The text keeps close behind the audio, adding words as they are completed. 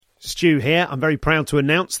Stu here. I'm very proud to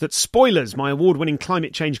announce that Spoilers, my award-winning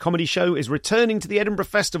climate change comedy show, is returning to the Edinburgh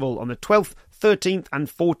Festival on the 12th, 13th and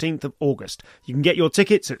 14th of August. You can get your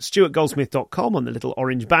tickets at stuartgoldsmith.com on the little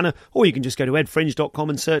orange banner, or you can just go to edfringe.com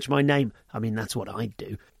and search my name. I mean, that's what I'd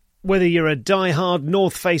do. Whether you're a die-hard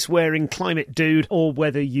North Face-wearing climate dude, or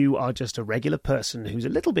whether you are just a regular person who's a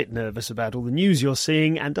little bit nervous about all the news you're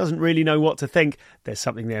seeing and doesn't really know what to think, there's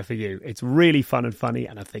something there for you. It's really fun and funny,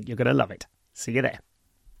 and I think you're going to love it. See you there.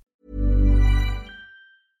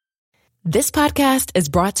 This podcast is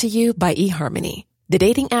brought to you by eHarmony, the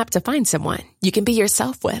dating app to find someone you can be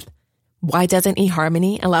yourself with. Why doesn't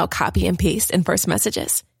eHarmony allow copy and paste in first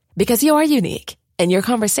messages? Because you are unique, and your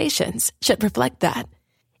conversations should reflect that.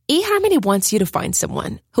 eHarmony wants you to find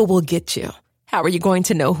someone who will get you. How are you going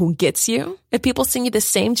to know who gets you? If people send you the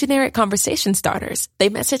same generic conversation starters they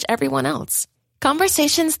message everyone else.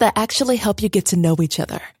 Conversations that actually help you get to know each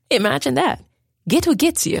other. Imagine that. Get who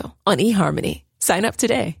gets you on eHarmony. Sign up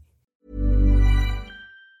today.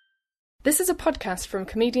 This is a podcast from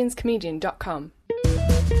comedianscomedian.com.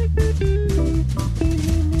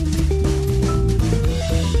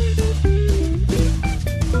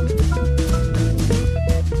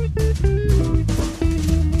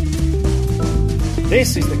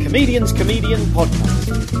 This is the Comedian's Comedian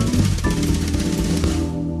podcast.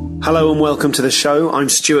 Hello and welcome to the show. I'm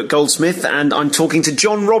Stuart Goldsmith and I'm talking to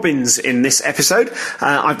John Robins in this episode.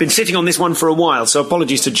 I've been sitting on this one for a while, so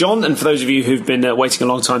apologies to John, and for those of you who've been waiting a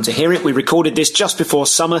long time to hear it, we recorded this just before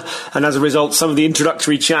summer, and as a result some of the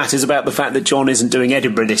introductory chat is about the fact that John isn't doing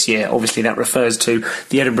Edinburgh this year. Obviously that refers to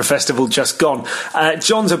the Edinburgh Festival just gone.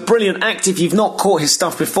 John's a brilliant act. If you've not caught his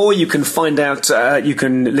stuff before, you can find out, you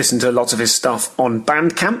can listen to lots of his stuff on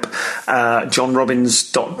Bandcamp,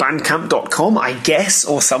 johnrobins.bandcamp.com, I guess,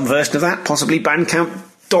 or some version of that, possibly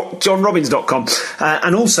bandcamp.johnrobins.com.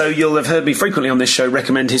 And also, you'll have heard me frequently on this show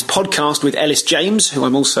recommend his podcast with Ellis James, who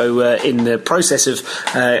I'm also in the process of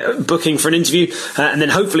booking for an interview. And then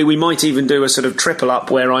hopefully we might even do a sort of triple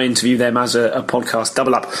up where I interview them as a podcast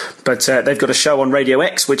double up. But they've got a show on Radio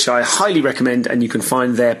X, which I highly recommend, and you can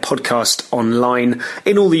find their podcast online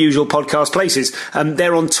in all the usual podcast places.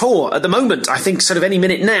 They're on tour at the moment, I think sort of any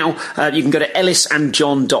minute now. You can go to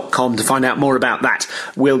ellisandjohn.com to find out more about that.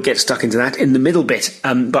 We'll get stuck into that in the middle bit.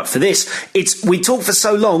 But for this, we talk for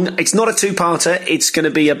so long, it's not a two-parter, it's going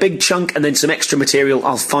to be a big chunk and then some extra material.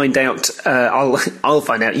 I'll find out, I'll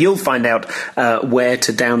find out, you'll find out where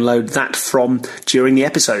to download that from during the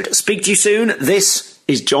episode. Speak to you soon. This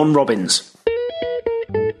is John Robins.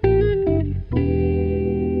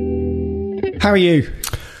 How are you?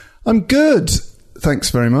 I'm good.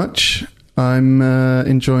 Thanks very much. I'm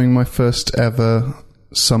enjoying my first ever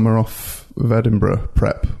summer off of Edinburgh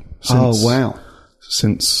prep. Oh, wow.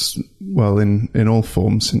 Since, well, in all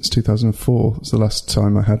forms, since 2004 was the last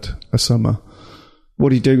time I had a summer.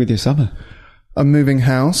 What are you doing with your summer? I'm moving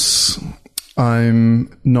house.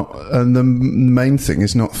 I'm not, and the main thing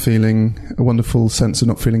is not feeling a wonderful sense of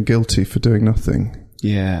not feeling guilty for doing nothing.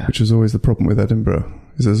 Yeah. Which is always the problem with Edinburgh,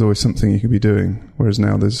 is there's always something you could be doing, whereas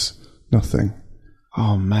now there's nothing.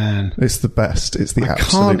 Oh, man. It's the best. It's the absolute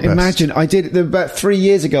best. I can't imagine. I did, about 3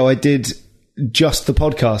 years ago, I did just the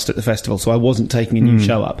podcast at the festival, so I wasn't taking a new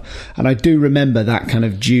show up. And I do remember that kind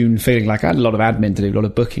of June feeling. Like I had a lot of admin to do, a lot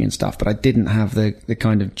of booking and stuff, but I didn't have the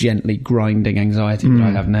kind of gently grinding anxiety that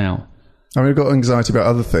I have now. I mean, I've got anxiety about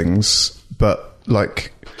other things, but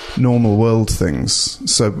like normal world things,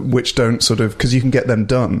 so which don't sort of, because you can get them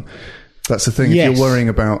done. That's the thing. Yes. If you're worrying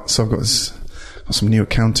about, so I've got some new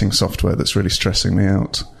accounting software that's really stressing me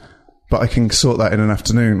out, but I can sort that in an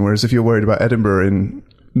afternoon. Whereas if you're worried about Edinburgh in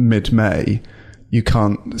mid-May, you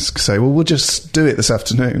can't say, well, we'll just do it this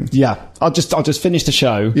afternoon. Yeah, I'll just finish the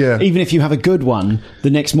show. Yeah. Even if you have a good one, the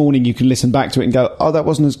next morning you can listen back to it and go, oh, that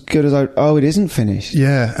wasn't as good as it isn't finished.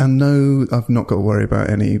 Yeah, and no, I've not got to worry about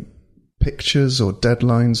any pictures or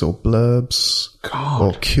deadlines or blurbs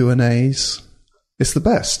or Q&As. It's the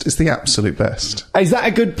best. It's the absolute best. Is that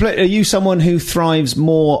a good are you someone who thrives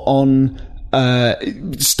more on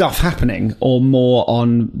stuff happening or more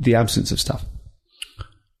on the absence of stuff?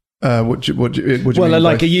 What do you mean?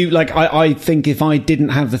 Like, are you like? I think if I didn't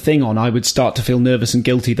have the thing on, I would start to feel nervous and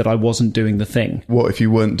guilty that I wasn't doing the thing. What if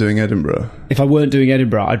you weren't doing Edinburgh? If I weren't doing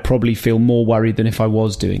Edinburgh, I'd probably feel more worried than if I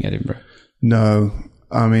was doing Edinburgh. No,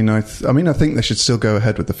 I mean, I think they should still go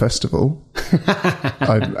ahead with the festival.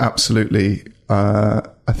 I absolutely. I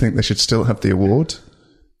think they should still have the award,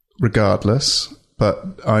 regardless.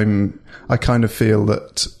 But I kind of feel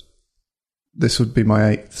that this would be my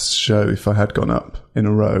 8th show if I had gone up in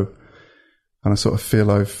a row, and I sort of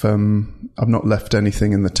feel I've not left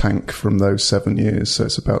anything in the tank from those 7 years. So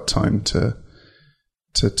it's about time to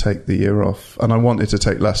to take the year off, and I wanted to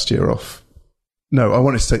take last year off. No, I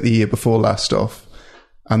wanted to take the year before last off,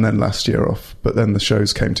 and then last year off. But then the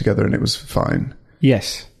shows came together, and it was fine.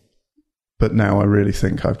 Yes. But now I really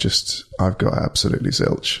think I've got absolutely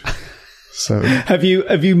zilch. So have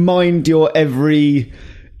you mined your every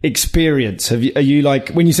experience? Are you like,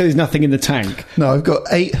 when you say there's nothing in the tank? No, I've got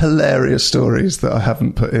 8 hilarious stories that I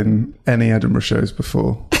haven't put in any Edinburgh shows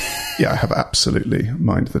before. Yeah, I have absolutely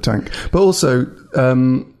mined the tank. But also,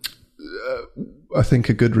 I think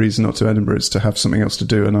a good reason not to Edinburgh is to have something else to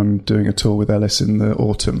do, and I'm doing a tour with Ellis in the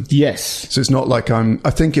autumn. Yes. So it's not like I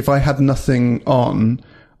think if I had nothing on,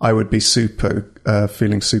 I would be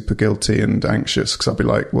feeling super guilty and anxious, because I'd be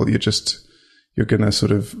like, well, you're going to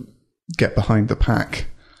sort of get behind the pack.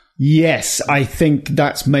 Yes, I think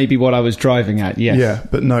that's maybe what I was driving at, yes. Yeah,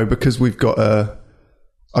 but no, because I've got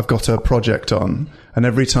a project on, and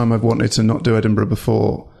every time I've wanted to not do Edinburgh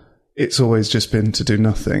before, it's always just been to do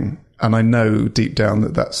nothing. And I know deep down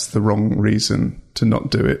that that's the wrong reason to not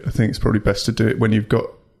do it. I think it's probably best to do it when you've got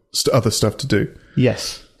other stuff to do.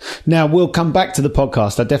 Yes. Now, we'll come back to the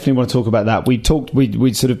podcast. I definitely want to talk about that. We'd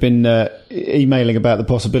sort of been emailing about the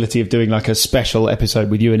possibility of doing like a special episode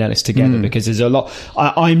with you and Ellis together, because there's a lot.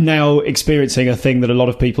 I'm now experiencing a thing that a lot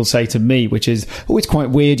of people say to me, which is, it's quite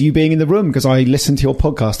weird you being in the room, because I listen to your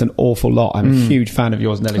podcast an awful lot. I'm a huge fan of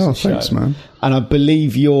yours and Ellis' show. Thanks, man. And I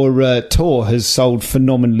believe your tour has sold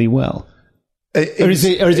phenomenally well. Or is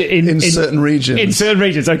it in certain regions? In certain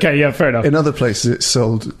regions, okay, yeah, fair enough. In other places, it's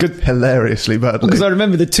sold hilariously badly. Because I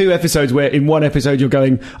remember the 2 episodes where in one episode you're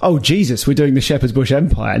going, oh, Jesus, we're doing the Shepherd's Bush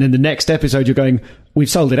Empire. And in the next episode you're going, we've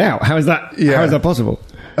sold it out. How is that possible?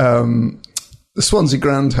 The Swansea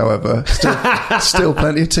Grand, however, still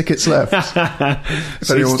plenty of tickets left. If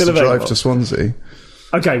anyone wants to drive to Swansea.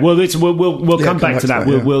 Okay, well, we'll come back to that.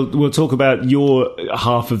 We'll talk about your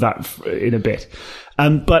half of that in a bit.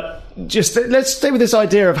 But just let's stay with this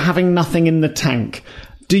idea of having nothing in the tank.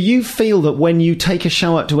 Do you feel that when you take a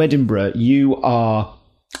show up to Edinburgh, you are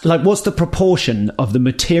like, what's the proportion of the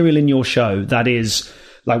material in your show that is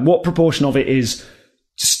like, what proportion of it is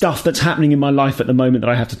stuff that's happening in my life at the moment that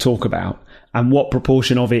I have to talk about, and what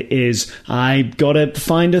proportion of it is I've got to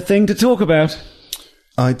find a thing to talk about?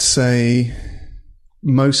 I'd say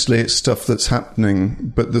mostly it's stuff that's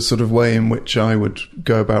happening, but the sort of way in which I would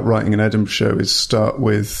go about writing an Edinburgh show is start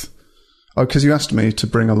with... Oh, because you asked me to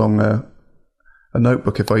bring along a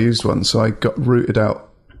notebook if I used one, so I rooted out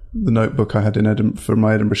the notebook I had in Edinburgh for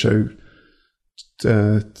my Edinburgh show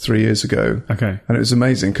 3 years ago. Okay. And it was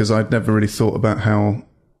amazing, because I'd never really thought about how...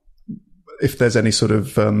 if there's any sort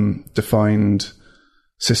of defined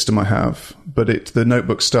system I have, but the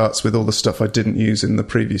notebook starts with all the stuff I didn't use in the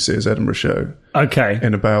previous year's Edinburgh show. Okay.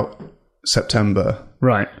 In about September.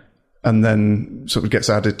 Right. And then sort of gets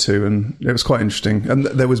added to, and it was quite interesting. And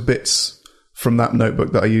there was bits from that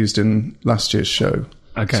notebook that I used in last year's show.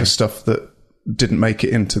 Okay. So stuff that didn't make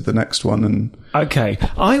it into the next one. And okay.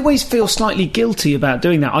 I always feel slightly guilty about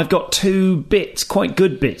doing that. I've got 2 bits, quite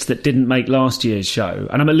good bits, that didn't make last year's show,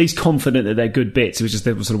 and I'm at least confident that they're good bits. It was just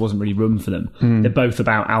there sort of wasn't really room for them. They're both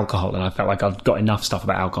about alcohol, and I felt like I've got enough stuff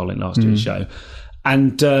about alcohol in last year's show,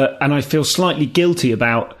 and I feel slightly guilty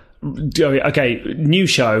about, okay, new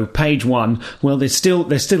show, page 1. Well, there's still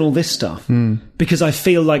all this stuff, because I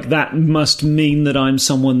feel like that must mean that I'm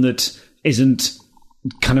someone that isn't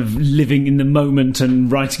kind of living in the moment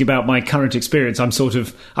and writing about my current experience. I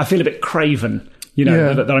feel a bit craven,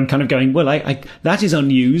 that I'm kind of going, well, I that is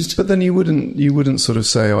unused. But then you wouldn't sort of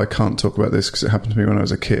say, oh, I can't talk about this because it happened to me when I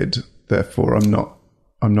was a kid, therefore I'm not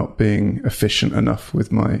being efficient enough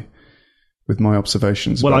with my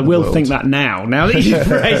observations. Well, I will think that now that you've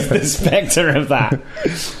raised the spectre of that.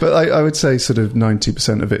 But I would say sort of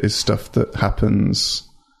 90% of it is stuff that happens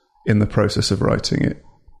in the process of writing it.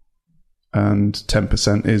 And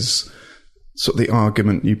 10% is sort of the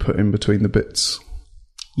argument you put in between the bits.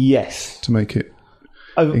 Yes. To make it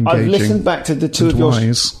engaging. I've listened back to the 2 of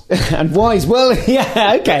yours. Wise. And wise. Well,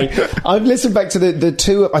 yeah, okay. I've listened back to the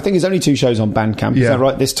 2, I think there's only 2 shows on Bandcamp. Is that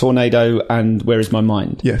right? This Tornado and Where Is My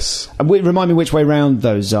Mind? Yes. And remind me which way round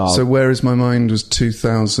those are. So Where Is My Mind was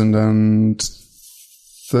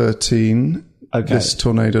 2013. Okay. This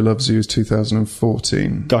Tornado Loves You is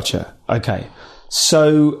 2014. Gotcha. Okay.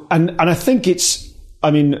 So, and I think it's,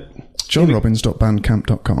 I mean...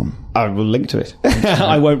 johnrobbins.bandcamp.com. I will link to it.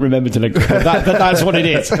 I won't remember to link to it, but that's what it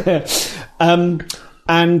is.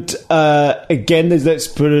 Again, let's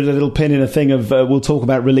put a little pin in a thing of, we'll talk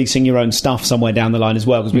about releasing your own stuff somewhere down the line as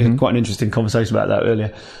well, because we had quite an interesting conversation about that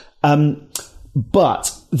earlier.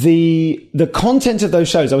 But the content of those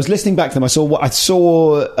shows, I was listening back to them. I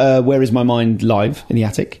saw Where Is My Mind live in the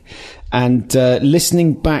Attic. And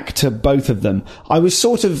listening back to both of them, I was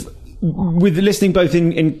sort of, with listening both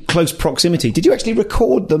in close proximity, did you actually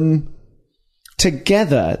record them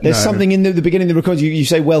together? There's something in the beginning of the record. You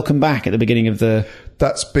say "Welcome Back" at the beginning of the.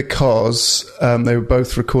 That's because they were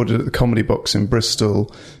both recorded at the Comedy Box in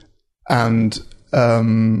Bristol, and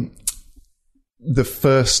the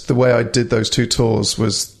way I did those two tours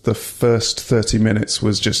was the first 30 minutes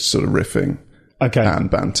was just sort of riffing, and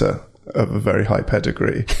banter of a very high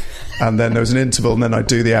pedigree, and then there was an interval, and then I'd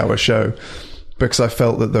do the hour show, because I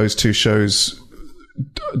felt that those two shows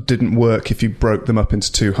didn't work if you broke them up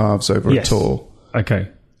into two halves over a tour. Okay.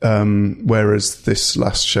 Whereas this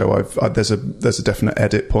last show, there's a definite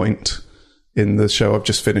edit point in the show I've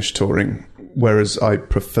just finished touring. Whereas I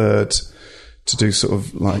preferred to do sort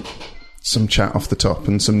of like some chat off the top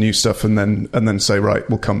and some new stuff, and then say, right,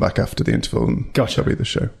 we'll come back after the interval and that'll be the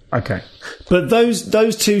show. Okay. But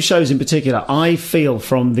those two shows in particular, I feel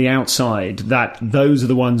from the outside that those are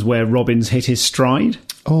the ones where Robin's hit his stride.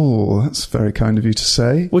 Oh, that's very kind of you to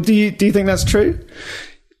say. Well, do you think that's true?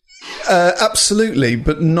 Absolutely,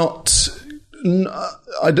 but not.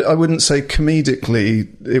 I wouldn't say comedically.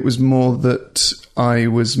 It was more that I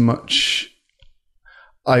was much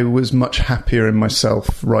happier in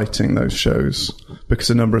myself writing those shows,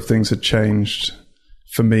 because a number of things had changed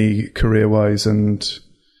for me career-wise and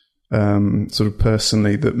sort of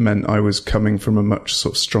personally, that meant I was coming from a much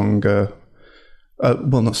sort of stronger,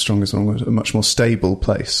 not stronger, a much more stable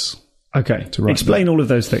place. Okay, explain all of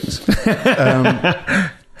those things.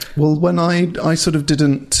 Well, when I sort of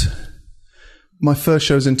didn't... My first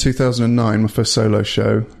show was in 2009, my first solo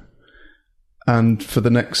show. And for the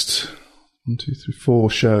next 4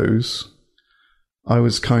 shows, I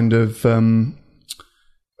was kind of... go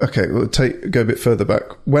a bit further back.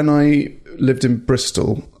 When I lived in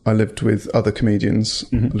Bristol, I lived with other comedians.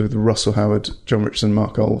 I lived with Russell Howard, John Richardson,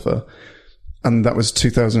 Mark Olver. And that was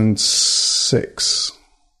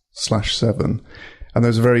 2006/7. And there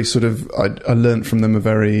was a very sort of, I learnt from them a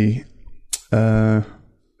very sort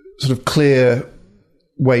of clear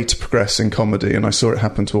way to progress in comedy, and I saw it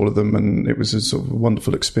happen to all of them, and it was a sort of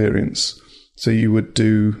wonderful experience. So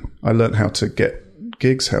I learnt how to get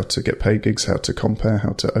gigs, how to get paid gigs, how to compare,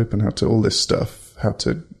 how to open, how to all this stuff, how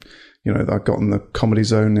to, I got on the Comedy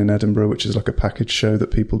Zone in Edinburgh, which is like a package show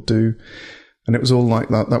that people do. And it was all like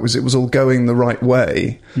that. It was all going the right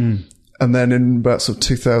way. Mm. And then in about sort of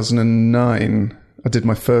 2009, I did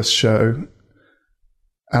my first show,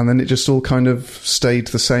 and then it just all kind of stayed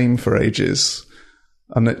the same for ages.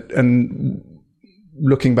 And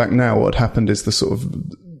looking back now, what had happened is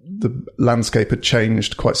the landscape had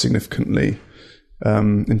changed quite significantly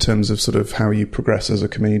in terms of sort of how you progress as a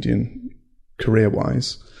comedian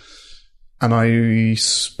career-wise. And I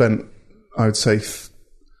spent, I would say,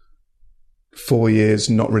 4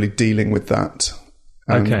 years not really dealing with that.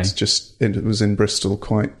 And it was in Bristol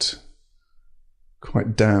quite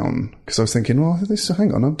down, because I was thinking, well,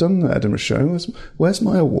 hang on, I've done the Edinburgh show. Where's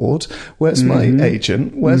my award? Where's my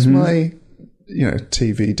agent? Where's my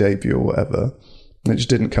TV debut or whatever? And it just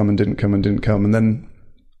didn't come. And then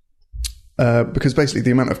because basically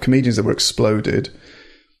the amount of comedians that were exploded,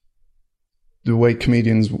 the way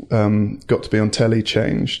comedians got to be on telly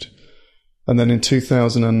changed. And then in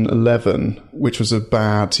 2011, which was a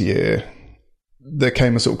bad year, there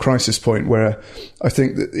came a sort of crisis point where I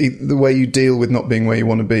think that the way you deal with not being where you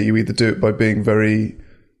want to be, you either do it by being very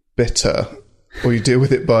bitter, or you deal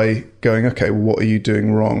with it by going, okay, well, what are you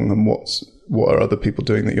doing wrong, and what are other people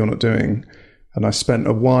doing that you're not doing? And I spent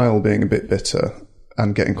a while being a bit bitter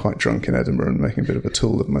and getting quite drunk in Edinburgh and making a bit of a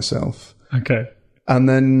tool of myself. Okay. And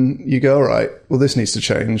then you go, all right, well, this needs to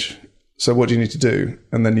change. So what do you need to do?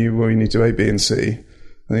 And then you need to A, B, and C. And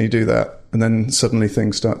then you do that. And then suddenly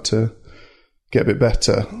things start to get a bit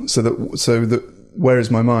better. So that Where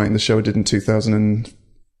Is My Mind, the show I did in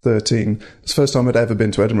 2013, it's the first time I'd ever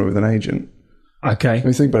been to Edinburgh with an agent. Okay. When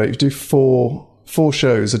you think about it, you do four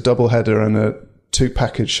shows, a double header and 2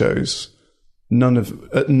 package shows.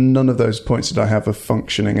 At none of those points did I have a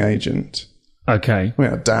functioning agent. Okay. I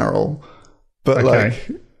mean, Daryl, but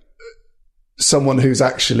like someone who's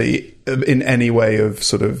actually in any way of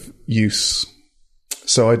sort of use.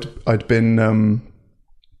 So I'd been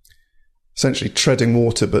essentially treading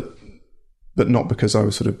water, but not because I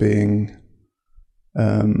was sort of being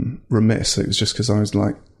remiss. It was just because I was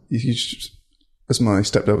like, as my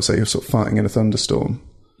stepdad would say, you're sort of fighting in a thunderstorm.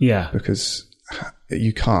 Yeah. Because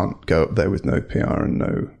you can't go up there with no PR and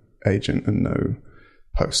no agent and no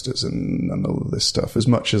posters and all of this stuff. As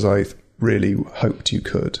much as I really hoped you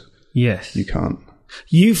could. Yes. You can't.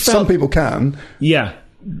 You felt... Some people can. Yeah.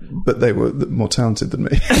 but they were more talented than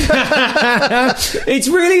me. It's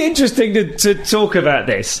really interesting to talk about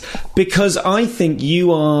this, because I think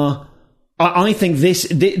you are... I think this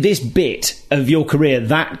bit of your career,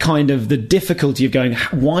 that kind of the difficulty of going,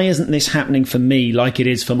 why isn't this happening for me like it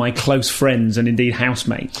is for my close friends and indeed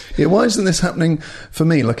housemates? Yeah, why isn't this happening for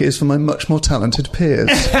me like it is for my much more talented peers?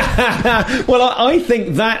 Well, I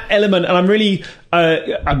think that element, and I'm really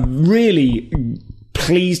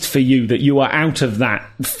pleased for you that you are out of that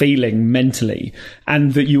feeling mentally,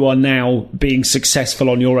 and that you are now being successful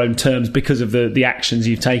on your own terms because of the actions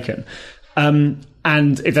you've taken.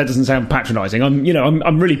 And if that doesn't sound patronising,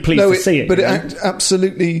 I'm really pleased to see it. But it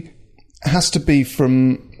absolutely has to be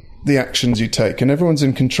from the actions you take, and everyone's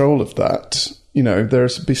in control of that. You know,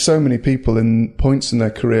 there's be so many people in points in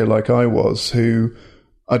their career like I was who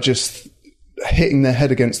are just hitting their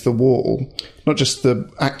head against the wall, not just the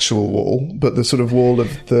actual wall, but the sort of wall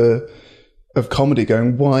of comedy,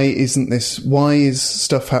 going, why is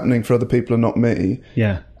stuff happening for other people and not me?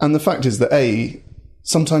 Yeah. And the fact is that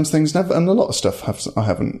sometimes things never, and a lot of stuff hasn't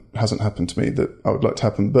happened to me that I would like to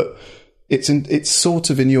happen, but it's sort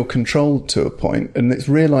of in your control to a point, and it's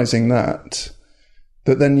realizing that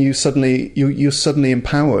then you're suddenly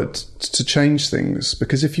empowered to change things.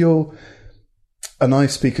 Because if you're, and I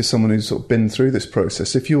speak as someone who's sort of been through this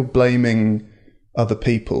process, if you're blaming other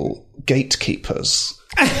people, gatekeepers,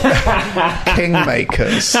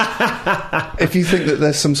 kingmakers, if you think that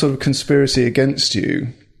there's some sort of conspiracy against you,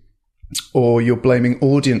 or you're blaming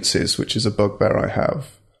audiences, which is a bugbear I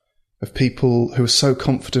have, of people who are so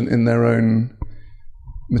confident in their own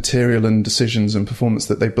material and decisions and performance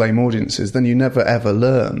that they blame audiences, then you never ever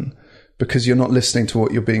learn, because you're not listening to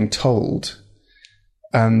what you're being told.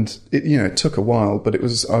 And it took a while, but I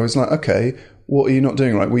was like, okay, what are you not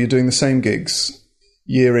doing right? Well, you're doing the same gigs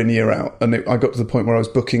year in, year out. And I got to the point where I was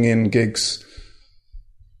booking in gigs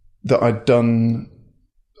that I'd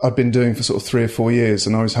been doing for sort of 3 or 4 years,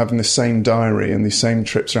 and I was having the same diary and these same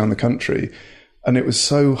trips around the country. And it was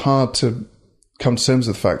so hard to come to terms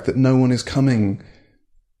with the fact that no one is coming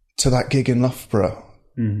to that gig in Loughborough.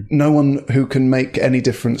 Mm. No one who can make any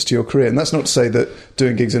difference to your career. And that's not to say that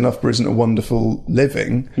doing gigs in Loughborough isn't a wonderful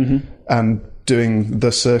living, and doing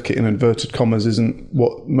the circuit in inverted commas isn't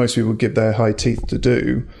what most people would give their high teeth to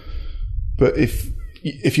do. But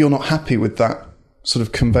if you're not happy with that sort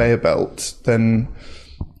of conveyor belt, then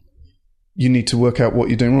you need to work out what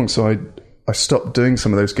you're doing wrong. So I stopped doing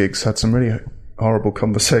some of those gigs, had some really horrible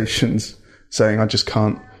conversations saying I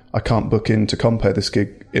can't book in to compare this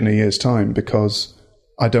gig in a year's time, because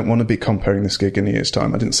I don't want to be comparing this gig in a year's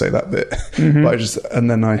time. I didn't say that bit. But and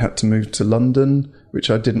then I had to move to London, which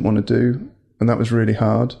I didn't want to do. And that was really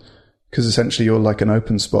hard, because essentially you're like an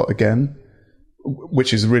open spot again,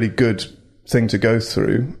 which is a really good thing to go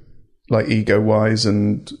through, like ego-wise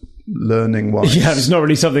and learning-wise. Yeah, it's not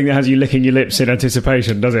really something that has you licking your lips in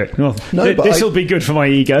anticipation, does it? Well, no, but this will be good for my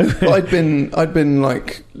ego. I'd been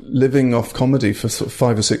like living off comedy for sort of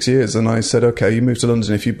 5 or 6 years, and I said, okay, you move to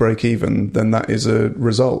London, if you break even, then that is a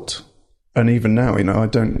result. And even now, I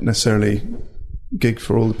don't necessarily gig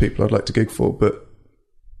for all the people I'd like to gig for, but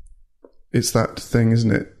it's that thing,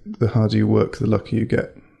 isn't it? The harder you work, the luckier you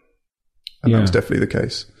get. And that was definitely the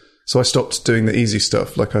case. So I stopped doing the easy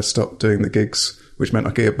stuff, like I stopped doing the gigs, which meant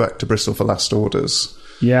I could get back to Bristol for last orders.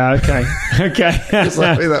 Yeah, okay.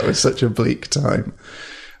 That was such a bleak time.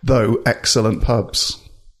 Though, excellent pubs.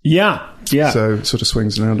 Yeah. So it sort of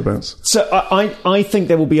swings and roundabouts. So I think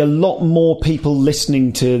there will be a lot more people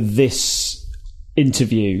listening to this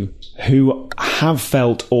interview who have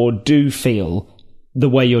felt or do feel the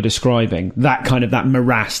way you're describing, that kind of, that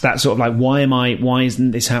morass, that sort of like, why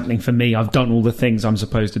isn't this happening for me? I've done all the things I'm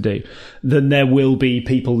supposed to do. Then there will be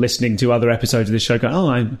people listening to other episodes of this show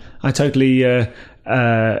going, I totally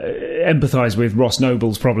empathise with Ross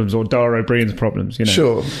Noble's problems or Dara O'Brien's problems,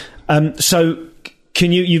 Sure. So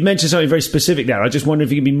you've mentioned something very specific there. I just wonder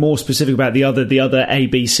if you can be more specific about the other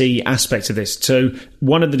ABC aspects of this. So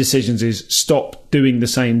one of the decisions is stop doing the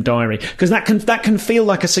same diary, because that can feel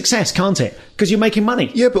like a success, can't it? Because you're making money.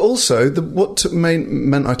 Yeah, but also what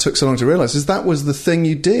meant I took so long to realise is that was the thing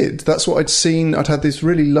you did. That's what I'd seen. I'd had this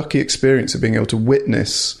really lucky experience of being able to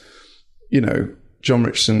witness, John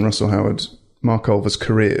Richardson, Russell Howard, Mark Olver's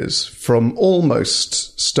careers from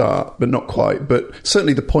almost start, but not quite, but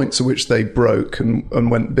certainly the points at which they broke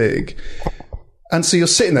and went big. And so you're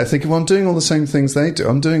sitting there thinking, well, I'm doing all the same things they do.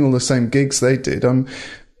 I'm doing all the same gigs they did. I'm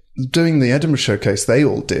doing the Edinburgh Showcase they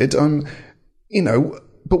all did.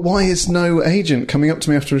 But why is no agent coming up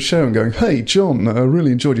to me after a show and going, hey, John, I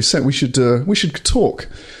really enjoyed your set. We should talk.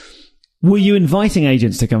 Were you inviting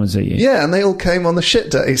agents to come and see you? Yeah, and they all came on the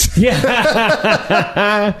shit days.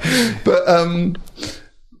 Yeah. But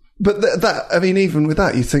that, I mean, even with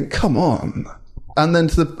that, you think, come on. And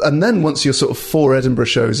then once you're sort of 4 Edinburgh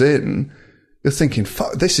shows in, you're thinking,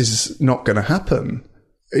 fuck, this is not going to happen.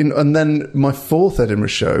 And then my 4th Edinburgh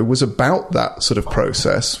show was about that sort of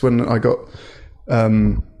process when I got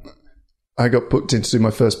booked in to do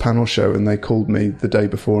my first panel show, and they called me the day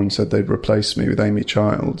before and said they'd replace me with Amy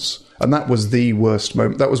Childs. And that was the worst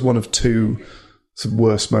moment. That was one of 2 sort of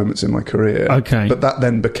worst moments in my career. Okay. But that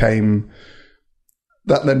then became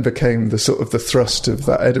the sort of the thrust of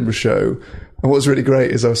that Edinburgh show. And what was really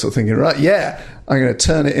great is I was sort of thinking, right, yeah, I'm going to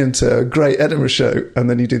turn it into a great Edinburgh show. And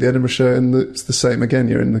then you do the Edinburgh show and it's the same again.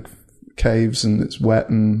 You're in the caves and it's wet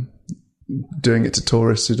and doing it to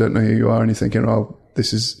tourists who don't know who you are, and you're thinking, oh,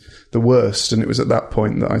 this is the worst. And it was at that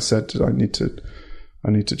point that I said, I need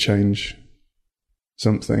to change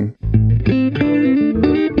something.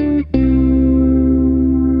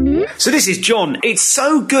 So this is John. It's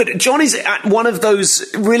so good. John is at one of those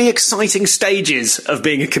really exciting stages of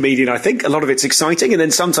being a comedian, I think. A lot of it's exciting, and then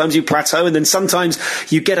sometimes you plateau, and then sometimes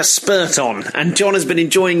you get a spurt on. And John has been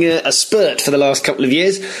enjoying a spurt for the last couple of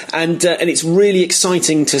years, and it's really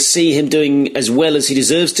exciting to see him doing as well as he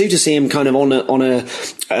deserves to see him kind of on a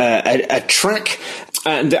track.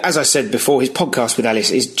 And as I said before, his podcast with Alice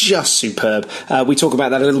is just superb. We talk about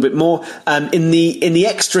that a little bit more. In the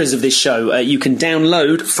extras of this show, you can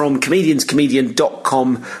download from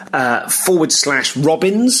comedianscomedian.com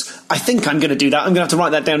 /Robbins. I think I'm going to do that. I'm going to have to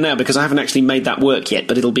write that down now because I haven't actually made that work yet,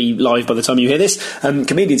 but it'll be live by the time you hear this.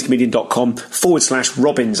 Comedianscomedian.com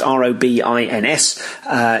 /Robbins,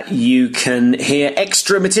 ROBINS. You can hear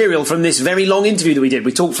extra material from this very long interview that we did.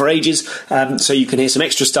 We talked for ages, so you can hear some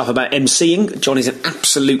extra stuff about MCing. John is an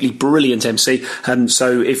absolutely brilliant MC,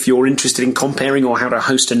 so if you're interested in comparing or how to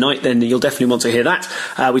host a night, then you'll definitely want to hear that.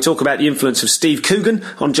 We talk about the influence of Steve Coogan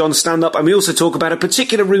on John's stand-up, and we also talk about a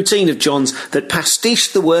particular routine of John's that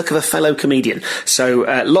pastiched the work of a fellow comedian. So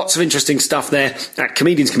lots of interesting stuff there at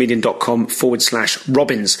comedianscomedian.com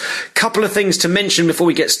 /Robbins. Couple of things to mention before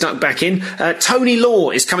we get stuck back in. Tony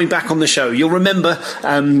Law is coming back on the show. You'll remember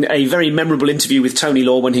a very memorable interview with Tony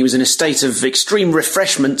Law when he was in a state of extreme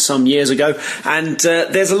refreshment some years ago, and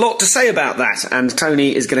there's a lot to say about that, and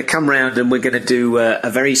Tony is going to come round and we're going to do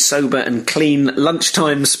a very sober and clean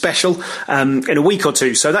lunchtime special in a week or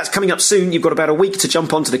two. So that's coming up soon. You've got about a week to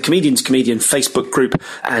jump onto the Comedians Comedian Facebook group,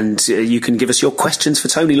 and you can give us your questions for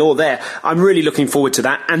Tony Law there. I'm really looking forward to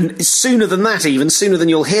that, and sooner than that, even sooner than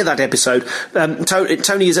you'll hear that episode,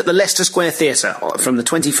 Tony is at the Leicester Square Theatre from the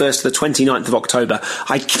 21st to the 29th of October.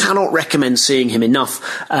 I cannot recommend seeing him enough.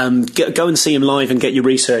 Go and see him live and get your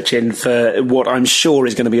research in for what I'm sure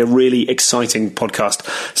is going to be a really exciting podcast.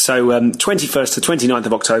 So 21st to 29th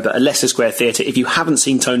of October at Leicester Square Theatre. If you haven't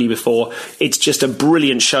seen Tony before, it's just a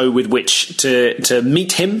brilliant show with which to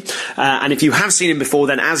meet him, and if you have seen him before,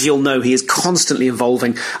 then as you'll know, he is constantly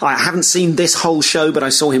evolving. I haven't seen this whole show, but I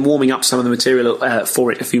saw him warming up some of the material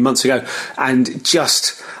for it a few months ago, and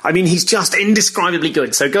he's just indescribably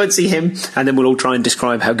good. So go and see him, and then we'll all try and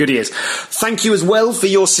describe how good he is. Thank you as well for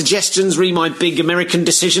your suggestions re My Big American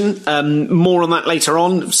Decision. More on that later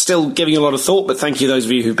on. Still giving a lot of thought, but thank you those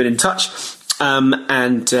of you who've been in touch.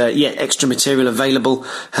 Extra material available.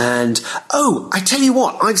 And I tell you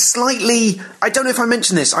what, I don't know if I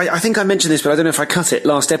mentioned this. I think I mentioned this, but I don't know if I cut it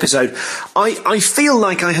last episode. I feel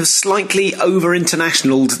like I have slightly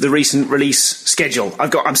over-internationaled the recent release schedule.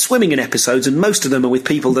 I'm swimming in episodes, and most of them are with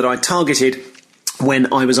people that I targeted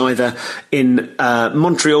when I was either in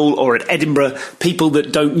Montreal or at Edinburgh, people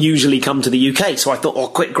that don't usually come to the UK. So I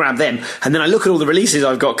thought, quick, grab them. And then I look at all the releases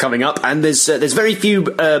I've got coming up, and there's very few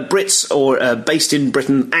Brits or based in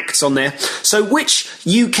Britain acts on there. So which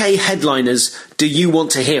UK headliners do you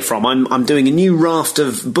want to hear from? I'm doing a new raft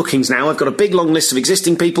of bookings now. I've got a big long list of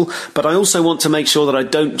existing people, but I also want to make sure that I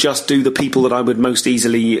don't just do the people that I would most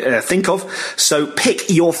easily think of. So pick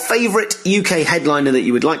your favourite UK headliner that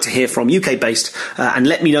you would like to hear from, UK based, and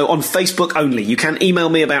let me know on Facebook only. You can email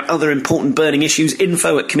me about other important burning issues,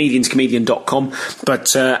 info@comedianscomedian.com,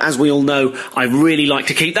 but as we all know, I really like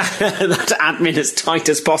to keep that admin as tight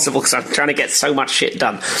as possible because I'm trying to get so much shit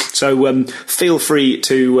done. So feel free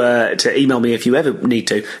to email me if you you ever need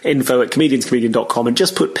to, info@comedianscomedian.com, and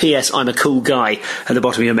just put PS I'm a cool guy at the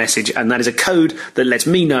bottom of your message, and that is a code that lets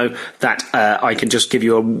me know that I can just give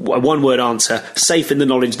you a one-word answer, safe in the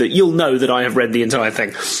knowledge that you'll know that I have read the entire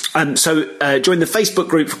thing. So join the Facebook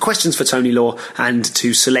group for questions for Tony Law, and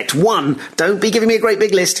to select one, don't be giving me a great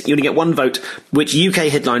big list, you only get one vote. Which UK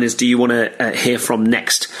headliners do you want to hear from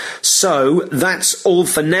next? So that's all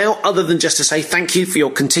for now, other than just to say thank you for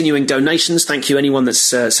your continuing donations. Thank you anyone that's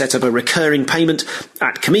set up a recurring payment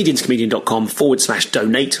at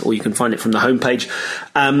comedianscomedian.com/donate, or you can find it from the homepage.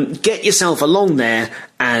 Get yourself along there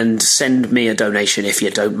and send me a donation if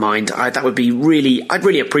you don't mind. That would be I'd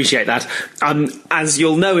really appreciate that. As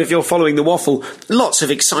you'll know if you're following The Waffle, lots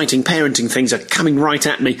of exciting parenting things are coming right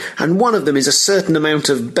at me, and one of them is a certain amount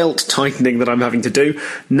of belt tightening that I'm having to do.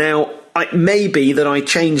 Now, it may be that I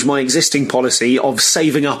change my existing policy of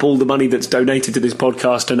saving up all the money that's donated to this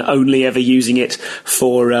podcast and only ever using it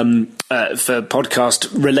for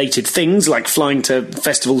podcast-related things, like flying to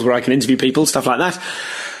festivals where I can interview people, stuff like that.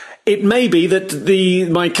 It may be that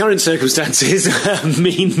my current circumstances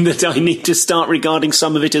mean that I need to start regarding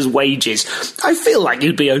some of it as wages. I feel like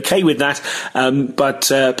you'd be okay with that,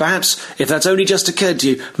 but perhaps if that's only just occurred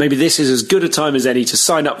to you, maybe this is as good a time as any to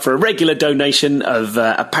sign up for a regular donation of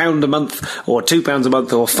 £1 a month, or £2 a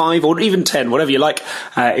month, or £5, or even 10, whatever you like.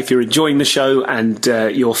 If you're enjoying the show and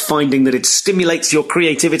you're finding that it stimulates your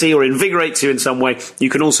creativity or invigorates you in some way,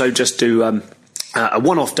 you can also just do a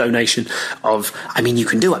one-off donation of, you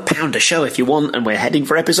can do £1 a show if you want, and we're heading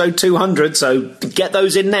for episode 200, so get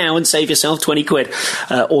those in now and save yourself 20 quid,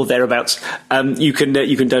 or thereabouts. You can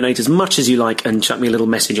donate as much as you like and chuck me a little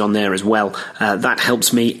message on there as well. That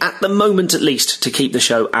helps me, at the moment at least, to keep the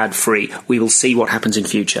show ad-free. We will see what happens in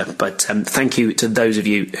future, but thank you to those of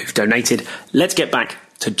you who've donated. Let's get back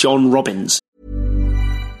to John Robbins.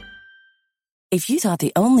 If you thought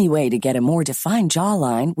the only way to get a more defined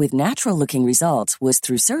jawline with natural-looking results was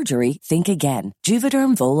through surgery, think again.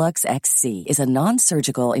 Juvederm Volux XC is a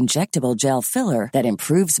non-surgical injectable gel filler that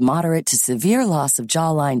improves moderate to severe loss of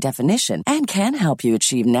jawline definition and can help you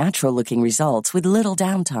achieve natural-looking results with little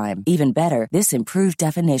downtime. Even better, this improved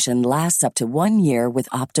definition lasts up to 1 year with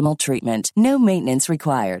optimal treatment. No maintenance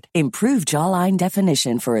required. Improve jawline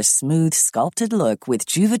definition for a smooth, sculpted look with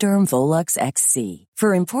Juvederm Volux XC.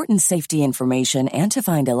 For important safety information and to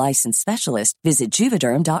find a licensed specialist, visit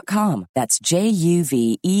Juvederm.com. That's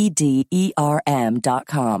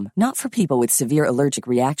JUVEDERM.com. Not for people with severe allergic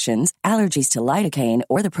reactions, allergies to lidocaine,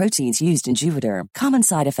 or the proteins used in Juvederm. Common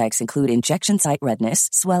side effects include injection site redness,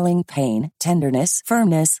 swelling, pain, tenderness,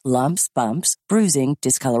 firmness, lumps, bumps, bruising,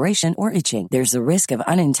 discoloration, or itching. There's a risk of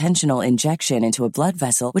unintentional injection into a blood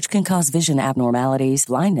vessel, which can cause vision abnormalities,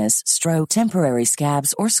 blindness, stroke, temporary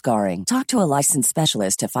scabs, or scarring. Talk to a licensed specialist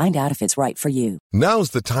to find out if it's right for you.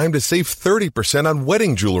 Now's the time to save 30% on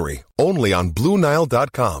wedding jewelry, only on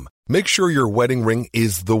BlueNile.com. Make sure your wedding ring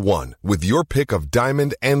is the one, with your pick of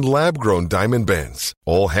diamond and lab-grown diamond bands,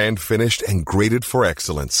 all hand-finished and graded for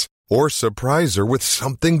excellence. Or surprise her with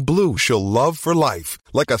something blue she'll love for life,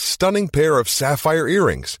 like a stunning pair of sapphire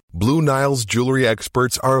earrings. Blue Nile's jewelry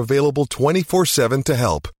experts are available 24/7 to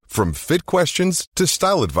help, from fit questions to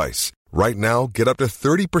style advice. Right now, get up to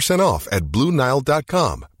 30% off at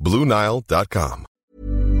BlueNile.com. BlueNile.com.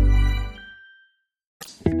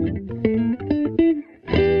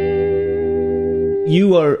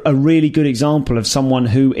 You are a really good example of someone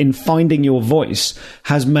who, in finding your voice,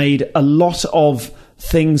 has made a lot of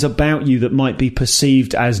things about you that might be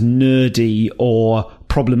perceived as nerdy or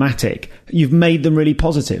problematic. You've made them really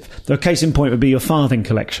positive. The case in point would be your farthing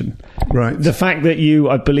collection. Right. The fact that you,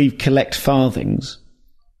 I believe, collect farthings.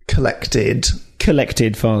 Collected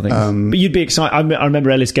farthings. But you'd be excited. I remember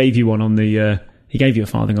Ellis gave you one on the... he gave you a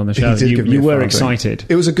farthing on the show. You were excited.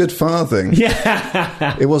 It was a good farthing.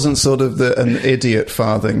 Yeah. It wasn't sort of an idiot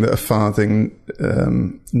farthing that a farthing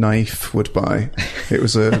knife would buy. It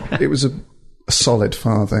was a solid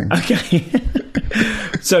farthing. Okay.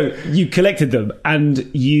 So you collected them, and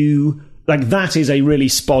you... that is a really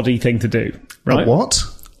spoddy thing to do, right? A what?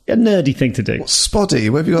 A nerdy thing to do. What, spoddy?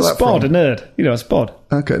 Where have you got that from? Spod, a nerd. You know, a spod.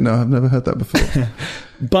 Okay, no, I've never heard that before.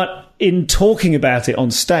 But in talking about it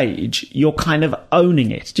on stage, you're kind of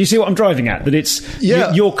owning it. Do you see what I'm driving at? That it's...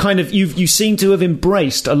 Yeah. You're kind of... You seem to have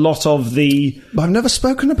embraced a lot of the... But I've never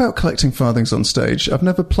spoken about collecting farthings on stage. I've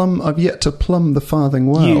yet to plumb the farthing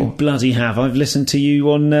well. You bloody have. I've listened to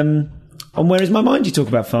you on Where Is My Mind? You talk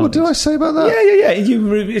about farthings. What did I say about that? Yeah.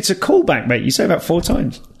 It's a callback, mate. You say about 4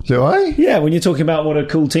 times. Do I? Yeah, when you're talking about what a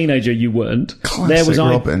cool teenager you weren't. Classic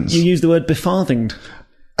Robbins. You used the word befarthinged.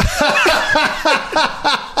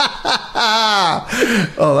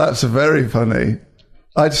 Oh, that's very funny.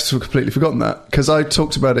 I just completely forgotten that because I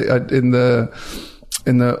talked about it in the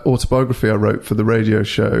autobiography I wrote for the radio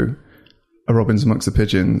show, A Robins Amongst the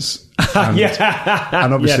Pigeons. And,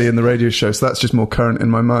 and obviously in the radio show, so that's just more current in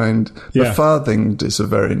my mind. The farthinged is a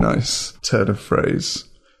very nice turn of phrase.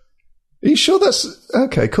 Are you sure that's...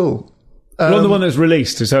 Okay, cool. Well, the one that's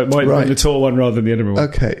released, so it might be the Tour one rather than the Edinburgh one.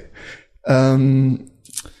 Okay.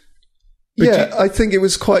 I think it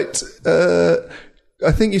was quite...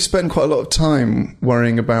 I think you spend quite a lot of time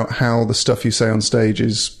worrying about how the stuff you say on stage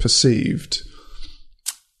is perceived.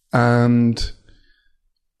 And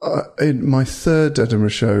in my third Edinburgh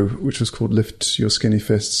show, which was called Lift Your Skinny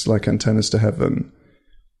Fists Like Antennas to Heaven,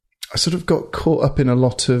 I sort of got caught up in a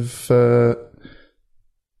lot of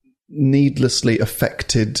needlessly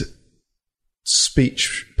affected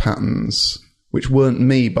speech patterns, which weren't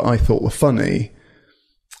me, but I thought were funny.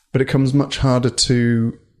 But it comes much harder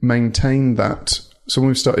to maintain that. So when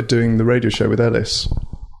we started doing the radio show with Ellis,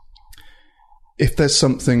 if there's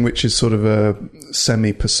something which is sort of a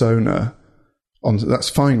semi-persona, that's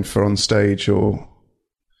fine for on stage or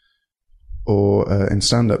in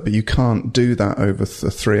stand-up, but you can't do that over a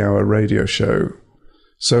 3-hour radio show.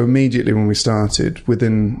 So immediately when we started,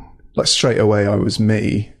 within, like straight away, I was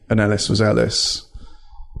me and Ellis was Ellis.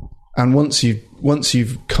 And once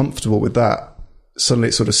you're comfortable with that, suddenly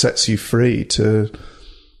it sort of sets you free to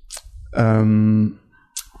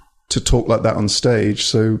talk like that on stage.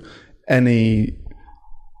 So any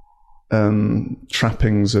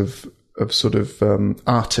trappings of sort of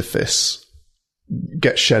artifice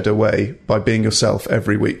get shed away by being yourself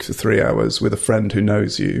every week for 3 hours with a friend who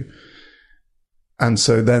knows you. And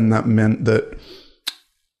so then that meant that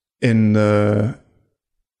in the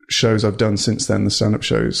shows I've done since then, the stand-up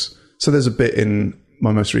shows, so there's a bit in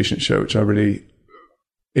my most recent show which I really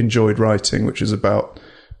enjoyed writing, which is about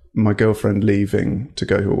my girlfriend leaving to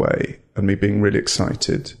go away and me being really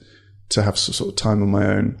excited to have some sort of time on my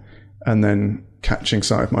own, and then catching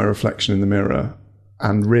sight of my reflection in the mirror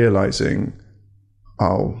and realising,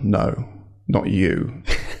 oh no, not you.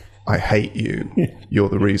 I hate you. You're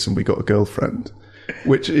the reason we got a girlfriend.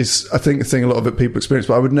 Which is, I think, a thing a lot of people experience,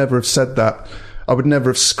 but I would never have said that. I would never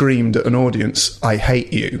have screamed at an audience, I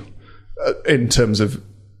hate you, in terms of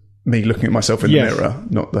me looking at myself in the mirror,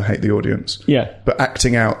 not the hate the audience. Yeah. But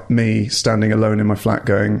acting out me standing alone in my flat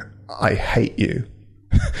going, I hate you,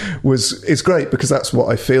 is great because that's what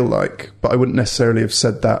I feel like. But I wouldn't necessarily have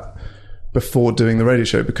said that before doing the radio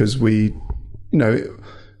show because we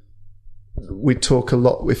talk a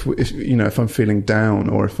lot. If I'm feeling down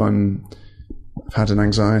or if I've had an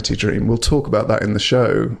anxiety dream, we'll talk about that in the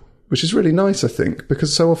show, which is really nice, I think,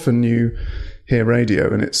 because so often you hear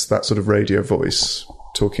radio and it's that sort of radio voice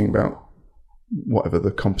talking about whatever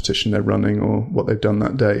the competition they're running or what they've done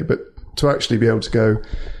that day. But to actually be able to go,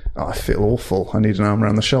 oh, I feel awful, I need an arm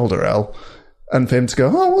around the shoulder, Al, and for him to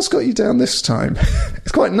go, oh, what's got you down this time?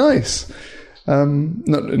 It's quite nice.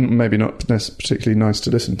 Maybe not particularly nice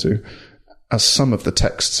to listen to, as some of the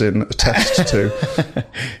texts in attest to.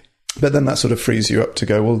 But then that sort of frees you up to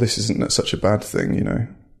go, well, this isn't such a bad thing, you know.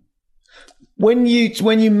 When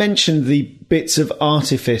you mentioned the bits of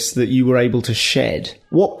artifice that you were able to shed,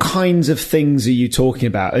 what kinds of things are you talking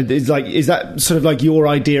about? Is that sort of like your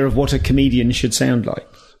idea of what a comedian should sound like?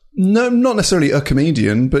 No, not necessarily a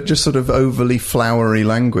comedian, but just sort of overly flowery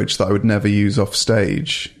language that I would never use off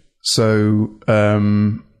stage. So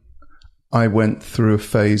I went through a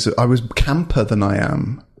phase. I was camper than I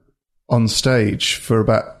am on stage for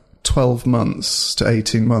about 12 months to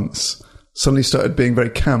 18 months. Suddenly started being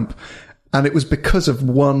very camp. And it was because of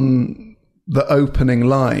the opening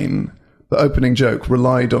line, the opening joke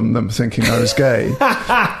relied on them thinking I was gay.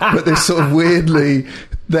 But this sort of weirdly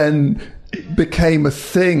then became a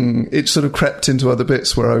thing. It sort of crept into other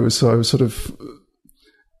bits where I was sort of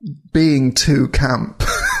being too camp.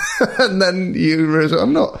 And then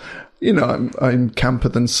I'm not, I'm camper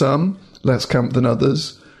than some, less camp than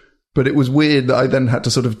others. But it was weird that I then had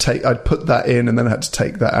to sort of I'd put that in and then I had to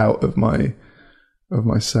take that out of my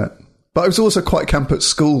set. But I was also quite camp at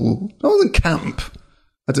school. I wasn't camp.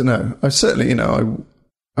 I don't know. I certainly, I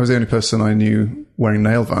was the only person I knew wearing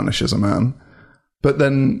nail varnish as a man. But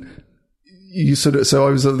then so I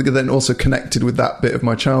was then also connected with that bit of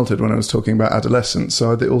my childhood when I was talking about adolescence.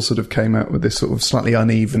 So it all sort of came out with this sort of slightly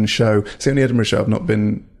uneven show. It's the only Edinburgh show I've not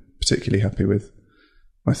been particularly happy with.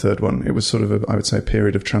 My third one. It was sort of I would say a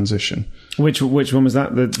period of transition. Which one was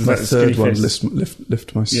that? My third one,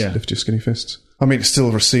 lift your skinny fists. I mean, it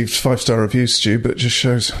still received 5-star reviews, Stu, but it just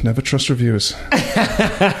shows never trust reviewers.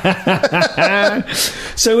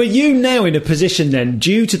 So are you now in a position then,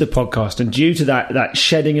 due to the podcast and due to that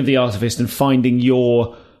shedding of the artifice and finding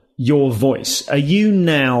your your voice, are you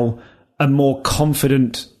now a more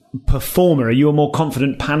confident performer? Are you a more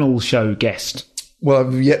confident panel show guest? Well,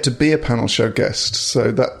 I've yet to be a panel show guest,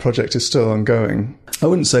 so that project is still ongoing. I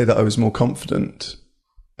wouldn't say that I was more confident.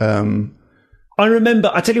 I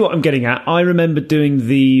remember, I tell you what I'm getting at. I remember doing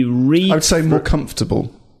the I would say more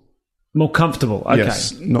comfortable. More comfortable, okay.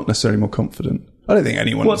 Yes, not necessarily more confident. I don't think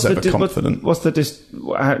anyone is ever confident. What's the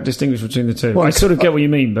distinguish between the two? Well, I sort of get what you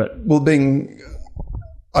mean, but... Well,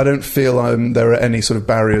 I don't feel there are any sort of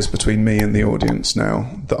barriers between me and the audience now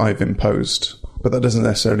that I've imposed. But that doesn't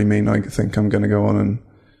necessarily mean I think I'm going to go on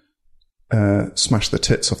and smash the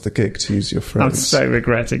tits off the gig, to use your phrase. I'm so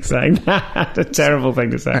regretting saying that. A terrible thing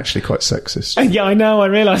to say. Actually quite sexist. Yeah, I know, I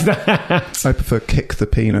realise that. I prefer kick the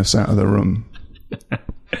penis out of the room.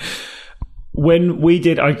 When we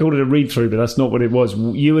did, I called it a read-through, but that's not what it was.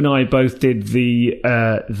 You and I both did the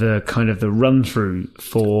kind of the run-through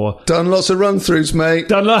for... Done lots of run-throughs, mate.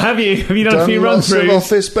 Have you? Have you done a few run-throughs? Done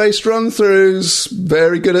lots of office-based run-throughs.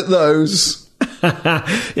 Very good at those.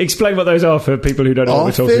 Explain what those are for people who don't know what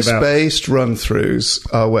we're talking about. Office-based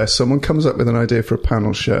run-throughs are where someone comes up with an idea for a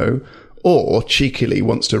panel show or cheekily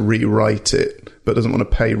wants to rewrite it but doesn't want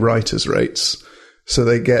to pay writers' rates. So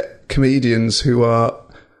they get comedians who are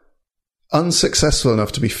unsuccessful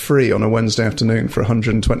enough to be free on a Wednesday afternoon for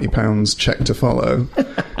 £120 check to follow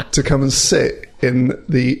to come and sit in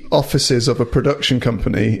the offices of a production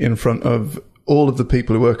company in front of all of the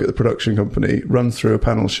people who work at the production company, run through a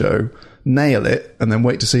panel show, nail it, and then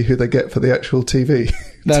wait to see who they get for the actual TV.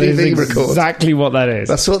 That TV is record. Exactly what that is.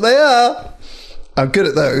 That's what they are. I'm good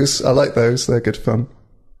at those. I like those. They're good fun.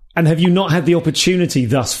 And have you not had the opportunity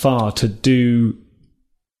thus far to do...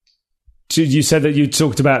 You said that you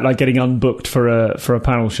talked about like getting unbooked for a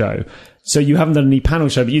panel show. So you haven't done any panel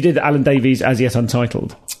show, but you did Alan Davies As Yet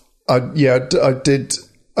Untitled. I did.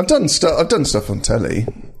 I've done stuff on telly.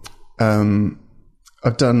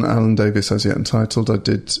 I've done Alan Davies As Yet Untitled. I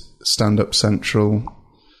did Stand Up Central.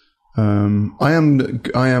 I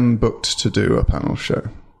am booked to do a panel show.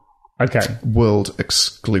 Okay. World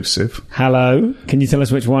exclusive. Hello. Can you tell us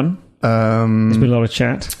which one? There's been a lot of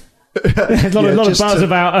chat. There's a lot of buzz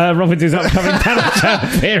about Ron Wintour's upcoming panel show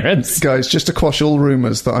appearance. Guys, just to quash all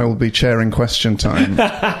rumours that I will be chairing Question Time,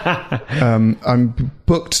 I'm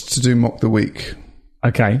booked to do Mock the Week.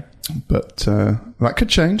 Okay. But that could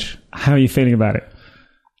change. How are you feeling about it?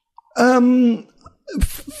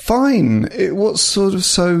 Fine. What's sort of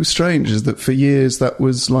so strange is that for years that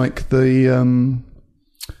was like the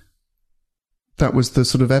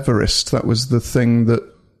sort of Everest. That was the thing that,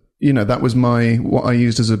 you know, that was what I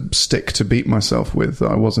used as a stick to beat myself with,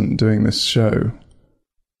 that I wasn't doing this show.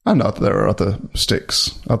 And there are other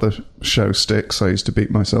show sticks I used to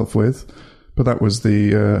beat myself with. But that was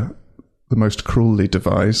the most cruelly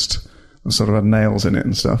devised. It sort of had nails in it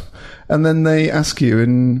and stuff. And then they ask you,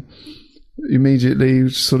 and immediately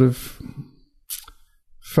sort of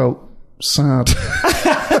felt sad.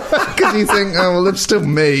 Because you think, oh, well, it's still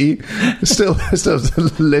me. It's still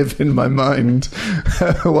live in my mind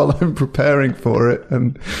while I'm preparing for it.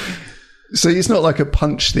 And so it's not like a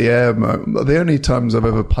punch the air moment. The only times I've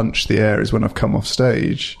ever punched the air is when I've come off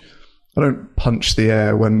stage. I don't punch the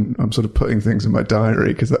air when I'm sort of putting things in my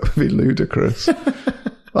diary, because that would be ludicrous.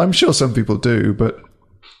 I'm sure some people do, but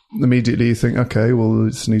immediately you think, okay, well,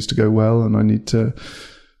 this needs to go well and I need to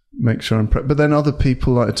make sure I'm prepped. But then other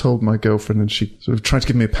people, like I told my girlfriend, and she sort of tried to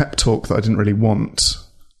give me a pep talk that I didn't really want.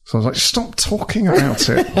 So I was like, stop talking about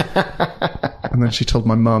it. And then she told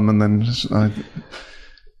my mum, and then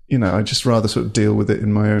I just rather sort of deal with it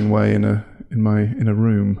in my own way in a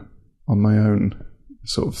room on my own,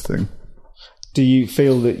 sort of thing. Do you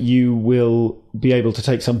feel that you will be able to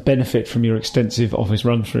take some benefit from your extensive office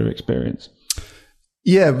run-through experience?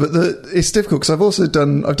 Yeah, but it's difficult because I've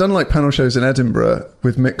done like panel shows in Edinburgh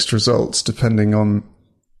with mixed results depending on,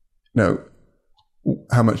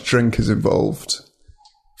 how much drink is involved.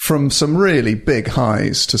 From some really big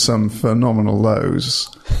highs to some phenomenal lows.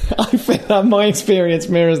 I feel that my experience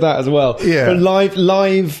mirrors that as well. Yeah. But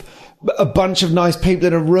live, a bunch of nice people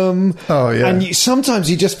in a room. Oh, yeah. And sometimes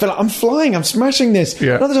you just feel like, I'm flying, I'm smashing this.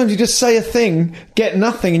 Yeah. And other times you just say a thing, get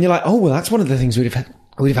nothing, and you're like, oh, well, that's one of the things we'd have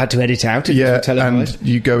had to edit out if it was televised. And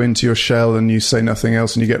you go into your shell and you say nothing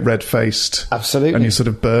else and you get red-faced. Absolutely. And you're sort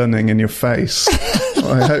of burning in your face.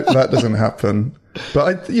 I hope that doesn't happen.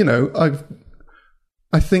 But,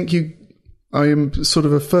 I think I am sort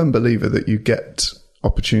of a firm believer that you get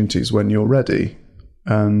opportunities when you're ready.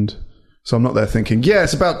 And So I'm not there thinking, yeah,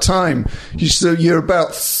 it's about time. You're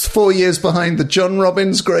about 4 years behind the John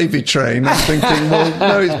Robbins gravy train. I'm thinking, well,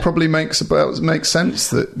 no, it probably makes sense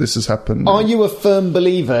that this has happened. Are you a firm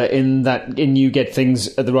believer in you get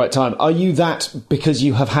things at the right time? Are you that because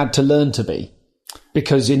you have had to learn to be?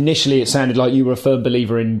 Because initially it sounded like you were a firm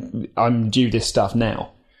believer in, I'm due this stuff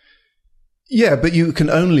now. Yeah, but you can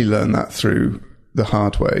only learn that through the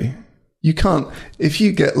hard way. You can't, if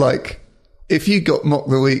you got Mock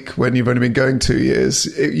the Week when you've only been going 2 years,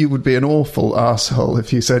 you would be an awful arsehole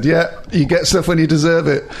if you said, yeah, you get stuff when you deserve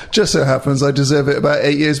it. Just so happens I deserve it about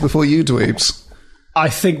 8 years before you dweebs. I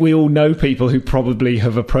think we all know people who probably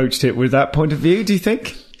have approached it with that point of view, do you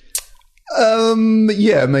think?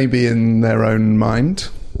 Yeah, maybe in their own mind.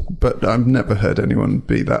 But I've never heard anyone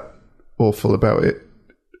be that awful about it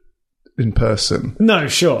in person. No,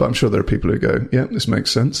 sure. But I'm sure there are people who go, yeah, this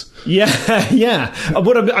makes sense. Yeah, yeah.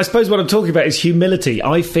 I suppose what I'm talking about is humility.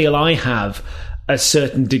 I feel I have a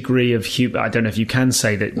certain degree of I don't know if you can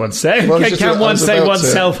say that can one say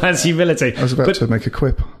oneself has humility? I was about to make a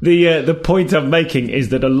quip. The point I'm making is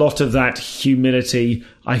that a lot of that humility,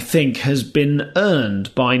 I think, has been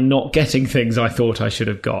earned by not getting things I thought I should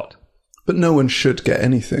have got. But no one should get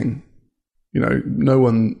anything. No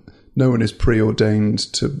one is preordained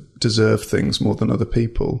to deserve things more than other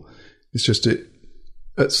people. It's just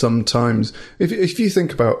at some times. If you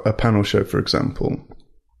think about a panel show, for example,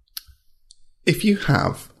 if you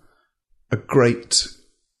have a great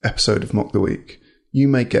episode of Mock the Week, you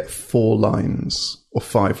may get 4 lines or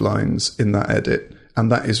 5 lines in that edit,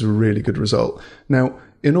 and that is a really good result. Now,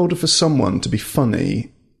 in order for someone to be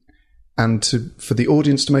funny and for the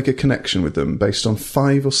audience to make a connection with them based on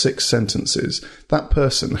 5 or 6 sentences, that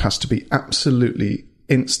person has to be absolutely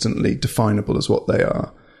instantly definable as what they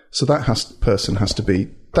are. So that person has to be,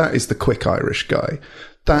 that is the quick Irish guy.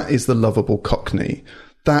 That is the lovable Cockney.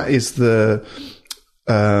 That is the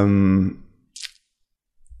girl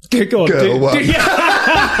one.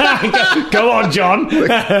 Go on, John.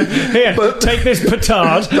 Here, take this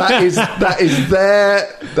petard.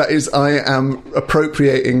 I am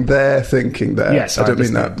appropriating their thinking there. Yes, I don't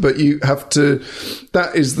mean that. But you have to,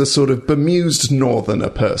 that is the sort of bemused northerner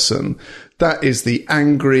person. That is the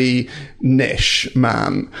angry niche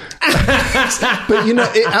man. But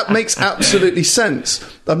it makes absolutely sense.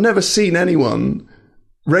 I've never seen anyone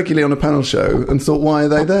regularly on a panel show and thought, why are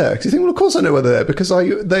they there? Because you think, well, of course I know why they're there, because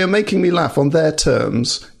they are making me laugh on their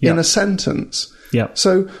terms in a sentence. Yeah.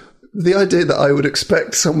 So the idea that I would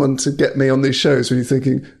expect someone to get me on these shows when you're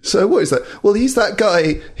thinking, so what is that? Well, he's that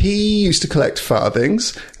guy, he used to collect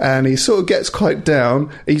farthings and he sort of gets quite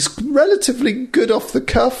down. He's relatively good off the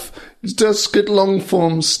cuff, does good long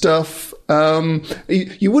form stuff.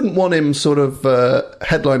 You wouldn't want him sort of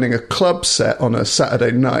headlining a club set on a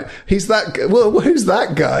Saturday night. He's that. Well, who's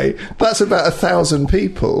that guy? That's about 1,000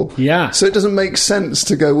 people. Yeah. So it doesn't make sense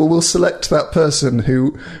to go, well, we'll select that person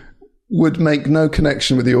who would make no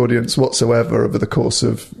connection with the audience whatsoever over the course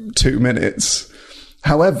of 2 minutes.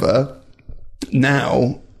 However,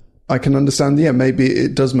 now I can understand, maybe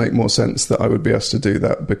it does make more sense that I would be asked to do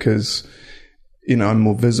that because, I'm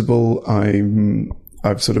more visible. I'm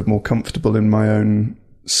sort of more comfortable in my own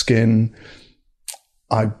skin.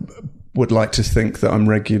 I would like to think that I'm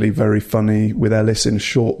regularly very funny with Ellis in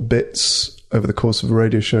short bits over the course of a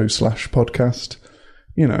radio show / podcast,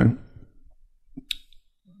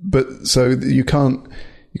 But so you can't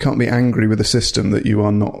be angry with a system that you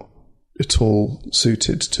are not at all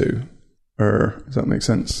suited to. Does that make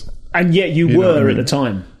sense? And yet you were at the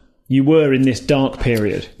time. You were in this dark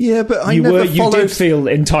period. Yeah, but you did feel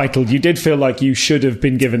entitled. You did feel like you should have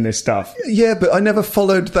been given this stuff. Yeah, but I never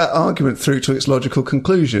followed that argument through to its logical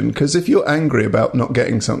conclusion. Because if you're angry about not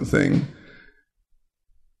getting something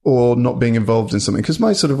or not being involved in something, because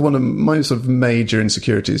one of my major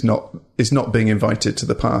insecurity is not being invited to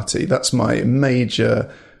the party. That's my major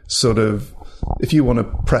sort of. If you want to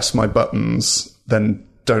press my buttons, then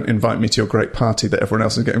don't invite me to your great party that everyone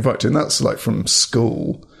else is getting invited to. And that's like from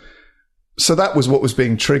school. So that was what was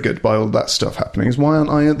being triggered by all that stuff happening. Is why aren't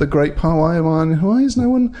I at the great party? Why is no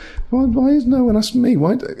one asking me?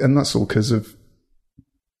 Why? And that's all because of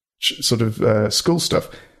sort of school stuff.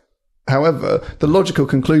 However, the logical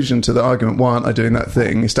conclusion to the argument, why aren't I doing that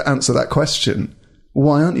thing, is to answer that question.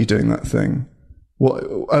 Why aren't you doing that thing? What?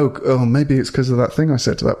 Oh, maybe it's because of that thing I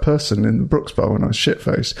said to that person in the Brooks bar when I was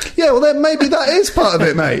shit-faced. Yeah, well, then maybe that is part of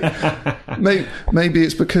it, mate. Maybe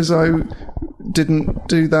it's because I didn't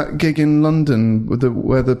do that gig in London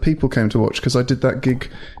where the people came to watch, because I did that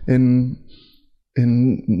gig in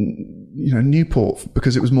Newport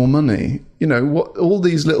because it was more money. What all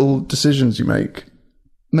these little decisions you make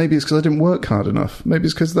maybe it's because I didn't work hard enough. Maybe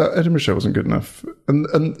it's because that Edinburgh show wasn't good enough.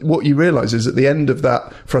 And what you realise is at the end of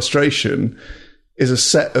that frustration is a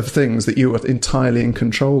set of things that you are entirely in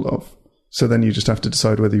control of. So then you just have to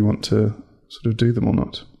decide whether you want to sort of do them or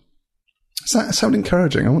not. Does that sound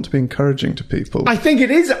encouraging? I want to be encouraging to people. I think it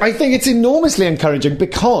is. I think it's enormously encouraging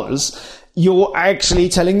because you're actually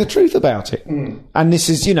telling the truth about it. And this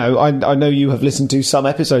is, I know you have listened to some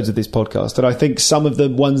episodes of this podcast, and I think some of the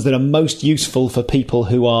ones that are most useful for people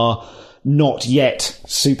who are not yet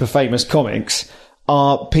super famous comics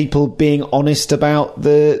are people being honest about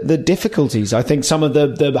the difficulties. I think some of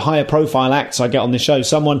the higher profile acts I get on this show,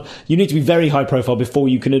 you need to be very high profile before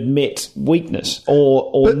you can admit weakness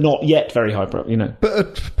or not yet very high profile, But a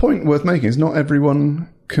point worth making is not everyone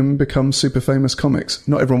can become super famous comics.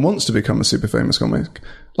 Not everyone wants to become a super famous comic.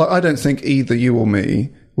 Like, I don't think either you or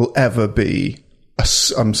me will ever be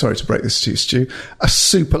I'm sorry to break this to you, Stu,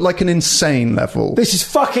 like an insane level. This is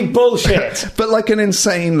fucking bullshit. But like an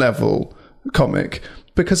insane level comic,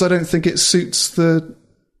 because I don't think it suits the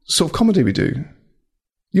sort of comedy we do.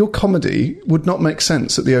 Your comedy would not make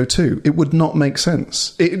sense at the O2. It would not make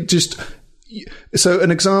sense. So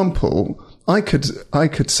an example, I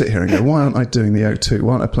could sit here and go, why aren't I doing the O2?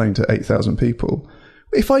 Why aren't I playing to 8,000 people?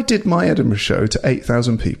 If I did my Edinburgh show to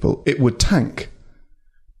 8,000 people, it would tank.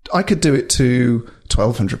 I could do it to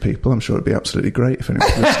 1,200 people. I'm sure it'd be absolutely great if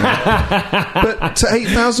anyone's listening. But to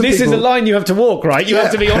 8,000 people... This is a line you have to walk, right? You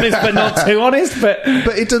have to be honest, but not too honest. But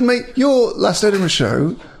it doesn't make... Your last Edinburgh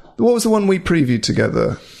show, what was the one we previewed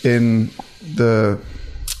together in the...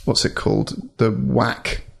 What's it called? The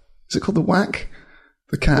Whack. Is it called the Whack?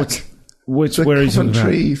 The CAC. Where are you talking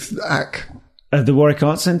about? The Warwick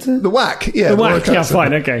Arts Centre? The Whack, yeah. The Whack, yeah,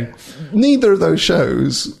 fine, okay. Neither of those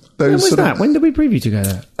shows... When was that? When did we preview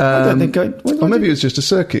together? I don't think or maybe it was just a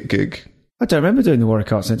circuit gig. I don't remember doing the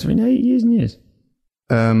Warwick Arts Centre in 8 years and years.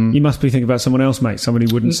 You must be thinking about someone else, mate. Someone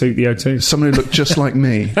who wouldn't suit the O2. Someone who looked just like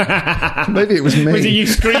me. Maybe it was me. Was it you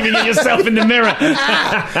screaming at yourself in the mirror?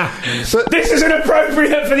 But this isn't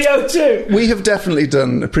appropriate for the O2. We have definitely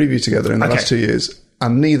done a preview together in the last 2 years,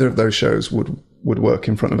 and neither of those shows would work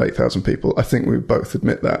in front of 8,000 people. I think we both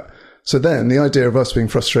admit that. So then the idea of us being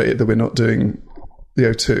frustrated that we're not doing the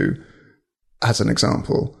O2, as an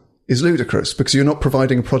example, is ludicrous because you're not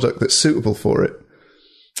providing a product that's suitable for it.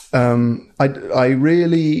 I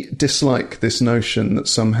really dislike this notion that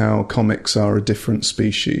somehow comics are a different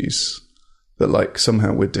species, that like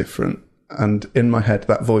somehow we're different. And in my head,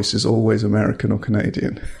 that voice is always American or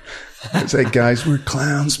Canadian. I say, guys, we're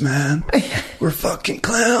clowns, man. We're fucking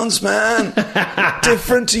clowns, man.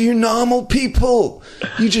 Different to you normal people.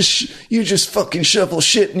 You just fucking shovel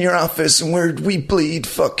shit in your office and we bleed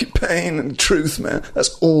fucking pain and truth, man.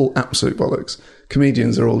 That's all absolute bollocks.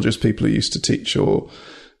 Comedians are all just people who used to teach or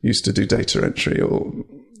used to do data entry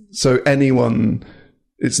so anyone,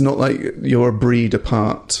 it's not like you're a breed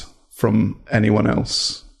apart from anyone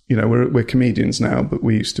else. We're comedians now, but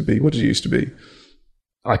we used to be, what did you used to be?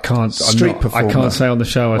 I can't. Performer. I can't say on the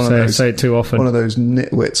show. I say it too often. One of those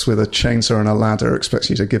nitwits with a chainsaw and a ladder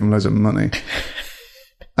expects you to give them loads of money.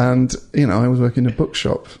 And I was working in a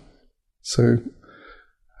bookshop, so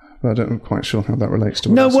I don't, I'm quite sure how that relates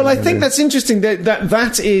to. What I think that's interesting.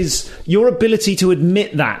 That is your ability to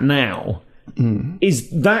admit that now.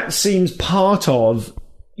 That seems part of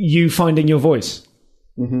you finding your voice.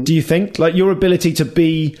 Mm-hmm. Do you think, like, your ability to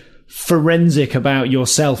be forensic about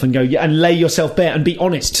yourself and go and lay yourself bare and be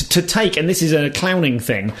honest, to take, and this is a clowning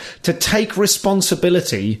thing, to take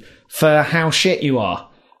responsibility for how shit you are.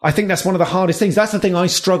 I think that's one of the hardest things. That's the thing I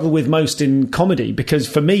struggle with most in comedy, because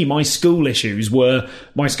for me, my school issues were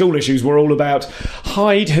all about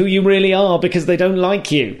hide who you really are because they don't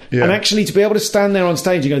like you. Yeah. And actually to be able to stand there on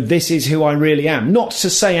stage and go, this is who I really am. Not to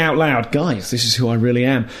say out loud, guys, this is who I really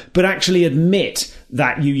am, but actually admit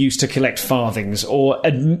that you used to collect farthings, or,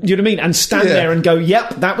 you know what I mean? And stand there and go, yep,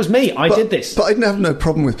 that was me. I did this. But I'd have no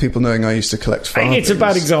problem with people knowing I used to collect farthings. It's a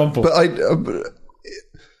bad example. But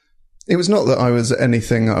it was not that I was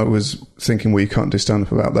anything I was thinking, well, you can't do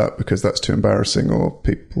stand-up about that because that's too embarrassing or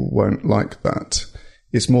people won't like that.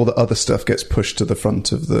 It's more that other stuff gets pushed to the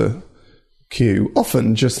front of the queue,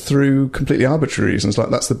 often just through completely arbitrary reasons. Like,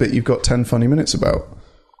 that's the bit you've got 10 funny minutes about.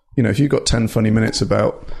 You know, if you've got 10 funny minutes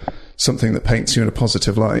about something that paints you in a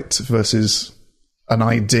positive light versus an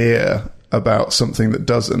idea about something that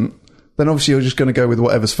doesn't, then obviously you're just going to go with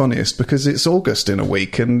whatever's funniest because it's August in a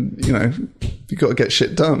week and, you know, you've got to get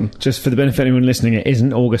shit done. Just for the benefit of anyone listening, it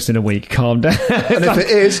isn't August in a week. Calm down. And if it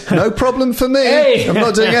is, no problem for me. Hey! I'm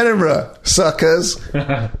not doing Edinburgh, suckers.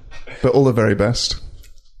 But all the very best.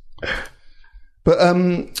 But,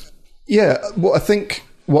 what I think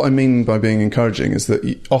what I mean by being encouraging is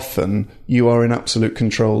that often you are in absolute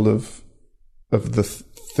control of the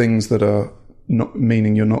things that are not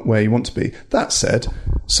meaning you're not where you want to be. That said,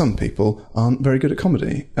 some people aren't very good at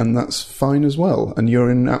comedy, and that's fine as well. And you're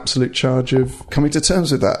in absolute charge of coming to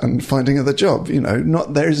terms with that and finding another job. You know,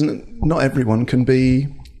 not everyone can be,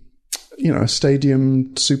 you know, a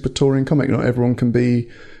stadium super touring comic. Not everyone can be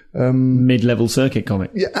mid-level circuit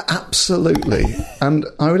comic. Yeah, absolutely. And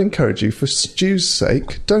I would encourage you, for Stu's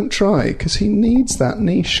sake, don't try, because he needs that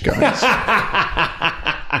niche, guys.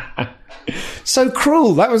 So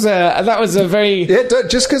cruel. That was a very... Yeah,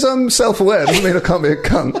 just because I'm self-aware doesn't mean I can't be a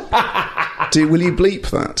cunt. Will you bleep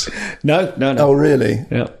that? No. Oh, really?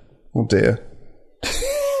 Yeah. Oh, dear.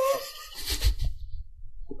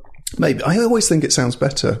 Maybe. I always think it sounds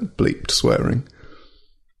better, bleeped swearing.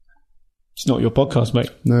 It's not your podcast,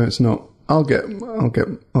 mate. No, it's not. I'll get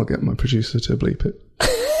my producer to bleep it.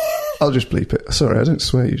 I'll just bleep it. Sorry, I don't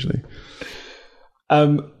swear usually.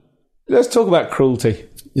 Let's talk about cruelty.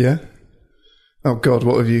 Yeah? Oh, God,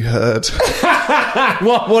 what have you heard?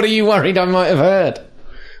 What are you worried I might have heard?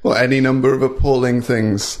 Well, any number of appalling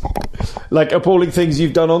things. Like appalling things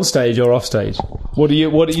you've done on stage or off stage? What are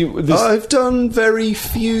you... I've done very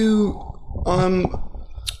few...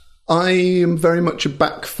 I am very much a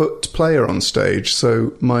back foot player on stage,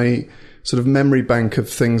 so my sort of memory bank of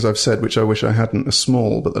things I've said which I wish I hadn't are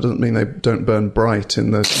small, but that doesn't mean they don't burn bright in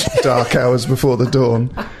the dark hours before the dawn.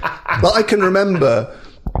 But I can remember...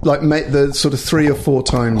 like the sort of 3 or 4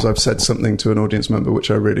 times I've said something to an audience member which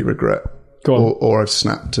I really regret. Go on. Or I've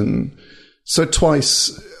snapped. And so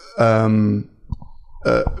twice, both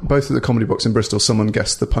at the Comedy Box in Bristol, someone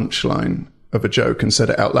guessed the punchline of a joke and said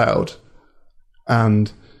it out loud.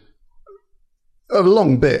 And a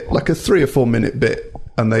long bit, like a 3 or 4 minute bit,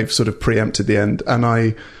 and they've sort of preempted the end. And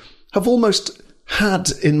I have almost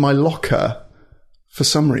had in my locker, for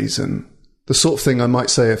some reason, the sort of thing I might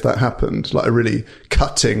say if that happened, like a really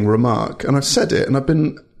cutting remark. And I've said it, and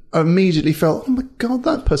I immediately felt, oh my God,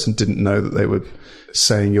 that person didn't know that they were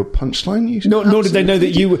saying your punchline. Nor did they know that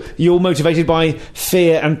you're motivated by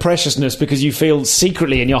fear and preciousness, because you feel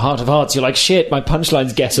secretly in your heart of hearts, you're like, shit, my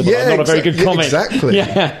punchline's guessable. Yeah, I'm not a very good comic. Exactly.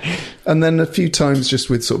 Yeah. And then a few times just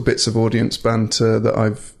with sort of bits of audience banter that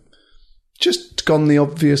I've just gone the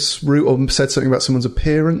obvious route, or said something about someone's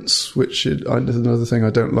appearance, which is another thing I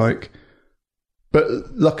don't like. But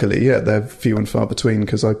luckily, yeah, they're few and far between,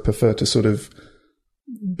 because I prefer to sort of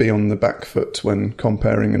be on the back foot when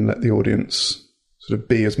comparing and let the audience sort of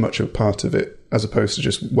be as much a part of it, as opposed to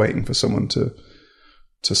just waiting for someone to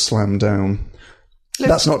slam down.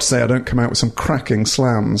 That's not to say I don't come out with some cracking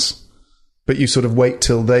slams, but you sort of wait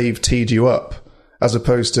till they've teed you up, as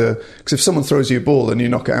opposed to... because if someone throws you a ball and you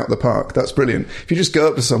knock it out of the park, that's brilliant. If you just go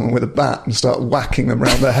up to someone with a bat and start whacking them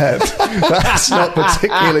around the head, that's not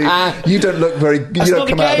particularly... you don't look very... you don't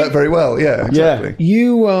come out of that very well. Yeah, exactly. Yeah.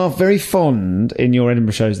 You are very fond, in your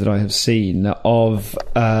Edinburgh shows that I have seen, of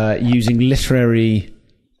using literary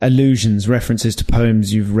allusions, references to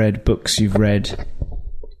poems you've read, books you've read.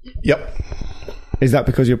 Yep. Is that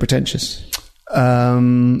because you're pretentious?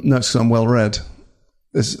 No, it's because I'm well read.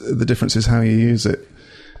 The difference is how you use it.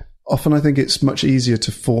 Often I think it's much easier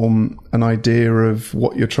to form an idea of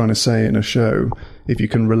what you're trying to say in a show if you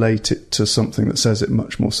can relate it to something that says it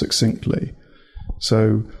much more succinctly.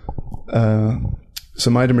 So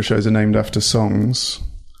my Edinburgh shows are named after songs,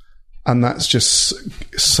 and that's just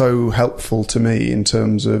so helpful to me in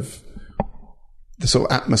terms of the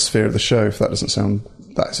sort of atmosphere of the show. If that doesn't sound...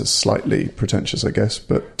 that's slightly pretentious, I guess,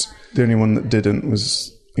 but the only one that didn't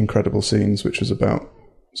was Incredible Scenes, which was about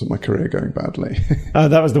sort of my career going badly. Oh,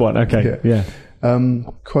 that was the one. Okay. Yeah.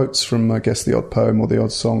 Quotes from, I guess, the odd poem or the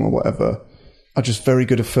odd song or whatever are just very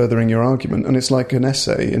good at furthering your argument. And it's like an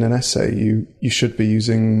essay. In an essay, you should be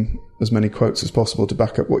using as many quotes as possible to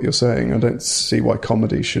back up what you're saying. I don't see why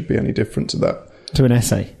comedy should be any different to that. To an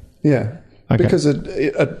essay? Yeah. Okay. Because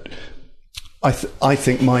I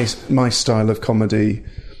think my style of comedy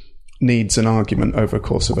needs an argument over a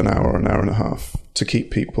course of an hour and a half to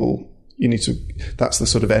keep people... that's the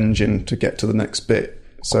sort of engine to get to the next bit.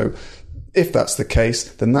 So if that's the case,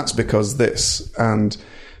 then that's because this. And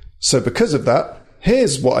so because of that,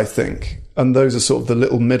 here's what I think. And those are sort of the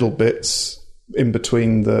little middle bits in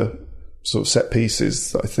between the sort of set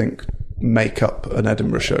pieces that I think make up an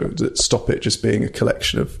Edinburgh show, that stop it just being a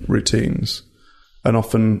collection of routines. And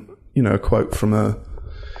often, a quote from a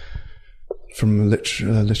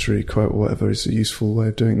literary quote or whatever is a useful way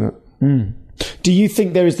of doing that. Mm. Do you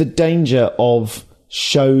think there is the danger of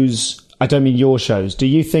shows... I don't mean your shows. Do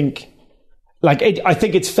you think... I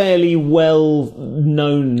think it's fairly well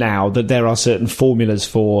known now that there are certain formulas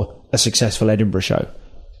for a successful Edinburgh show.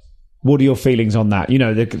 What are your feelings on that? You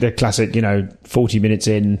know, the classic, 40 minutes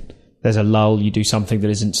in, there's a lull, you do something that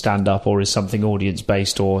isn't stand-up or is something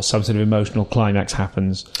audience-based or some sort of emotional climax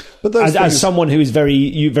happens. But as someone who is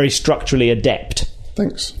very structurally adept.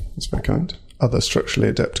 Thanks. That's very kind. Other structurally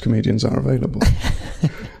adept comedians are available.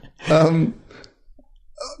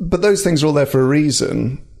 But those things are all there for a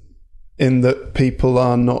reason, in that people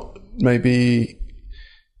are not maybe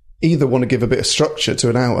either want to give a bit of structure to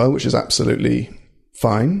an hour, which is absolutely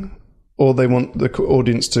fine, or they want the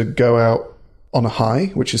audience to go out on a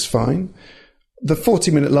high, which is fine. The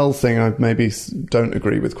 40-minute lull thing I maybe don't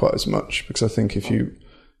agree with quite as much, because I think if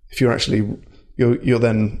you're actually you're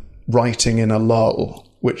then writing in a lull,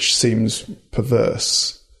 which seems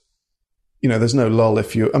perverse. There's no lull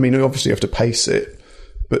if you... I mean, obviously you have to pace it,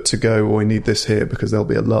 but to go, we need this here because there'll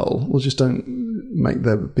be a lull. Well, just don't make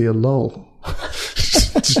there be a lull.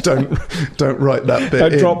 Just don't write that bit.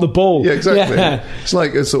 Don't drop the ball. Yeah, exactly. Yeah. It's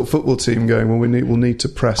like a sort of football team going, well, we'll need to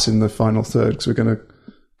press in the final third because we're going to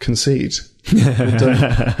concede.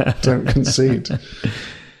 Don't concede.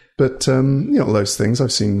 But all those things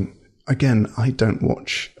I've seen. Again, I don't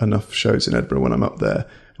watch enough shows in Edinburgh when I'm up there,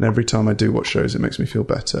 and every time I do watch shows, it makes me feel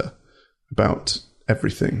better about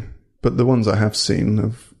everything. But the ones I have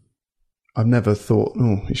seen, I've never thought,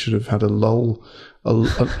 oh, you should have had a lull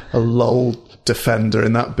defender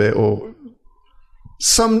in that bit, or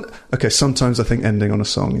sometimes I think ending on a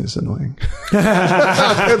song is annoying.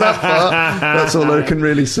 I'll go that far. That's all I can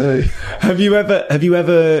really say. Have you ever,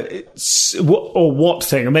 what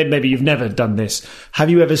thing, or maybe you've never done this, have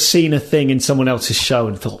you ever seen a thing in someone else's show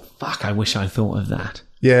and thought, fuck, I wish I thought of that?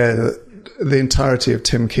 Yeah, the entirety of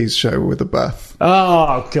Tim Key's show with the bath.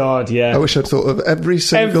 Oh, God, yeah. I wish I'd thought of every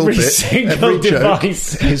single bit, every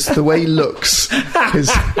device. Joke, the way he looks, the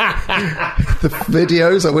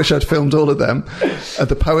videos, I wish I'd filmed all of them,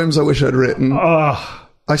 the poems I wish I'd written. Oh.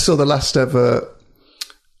 I saw the last ever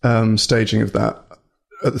staging of that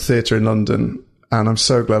at the theatre in London, and I'm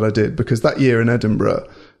so glad I did, because that year in Edinburgh,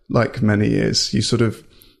 like many years, you sort of,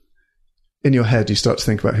 in your head, you start to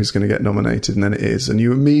think about who's going to get nominated, and then it is. And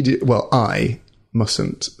you I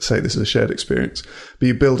mustn't say this is a shared experience, but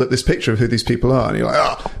you build up this picture of who these people are, and you're like,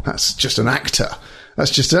 oh, that's just an actor. That's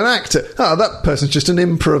just an actor. Oh, that person's just an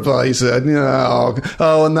improviser. And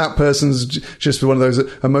that person's just one of those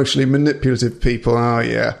emotionally manipulative people. Oh,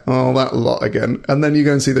 yeah. Oh, that lot again. And then you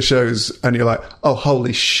go and see the shows, and you're like, oh,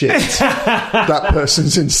 holy shit. That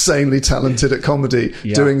person's insanely talented at comedy,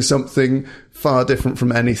 doing something far different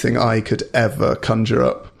from anything I could ever conjure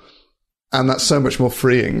up. And that's so much more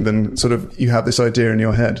freeing than sort of, you have this idea in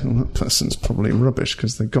your head, well, that person's probably rubbish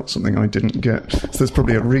because they got something I didn't get. So there's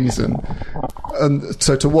probably a reason. And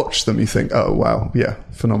so to watch them, you think, oh, wow, yeah,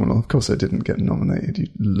 phenomenal. Of course I didn't get nominated, you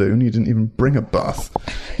loon. You didn't even bring a bath.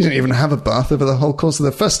 You didn't even have a bath over the whole course of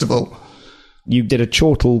the festival. You did a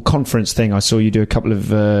Chortle conference thing I saw you do a couple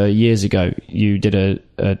of years ago. You did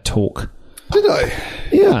a talk. Did I?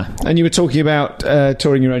 Yeah. And you were talking about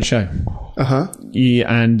touring your own show. Uh-huh.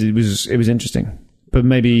 Yeah, and it was interesting. But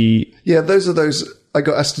maybe... Yeah, those I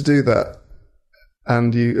got asked to do that.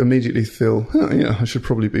 And you immediately feel, oh, yeah, I should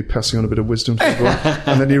probably be passing on a bit of wisdom to everyone.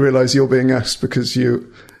 And then you realise you're being asked because you're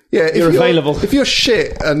available. If you're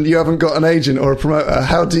shit and you haven't got an agent or a promoter,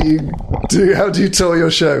 how do you tour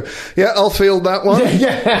your show? Yeah, I'll field that one.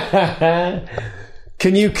 Yeah.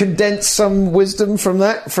 Can you condense some wisdom from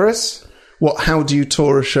that for us? How do you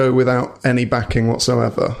tour a show without any backing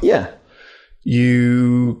whatsoever? Yeah.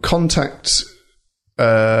 You contact...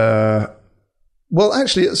 well,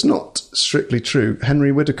 actually, it's not strictly true.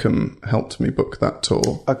 Henry Widdicombe helped me book that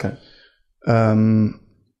tour. Okay. So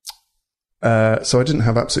I didn't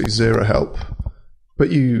have absolutely zero help.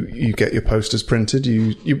 But you get your posters printed.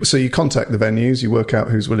 So you contact the venues. You work out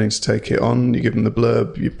who's willing to take it on. You give them the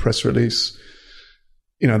blurb, your press release.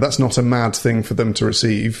 That's not a mad thing for them to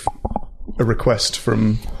receive. A request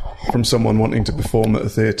from someone wanting to perform at a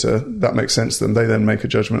theatre, that makes sense to them. They then make a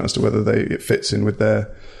judgment as to whether it fits in with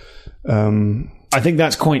their... I think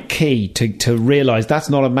that's quite key to realise that's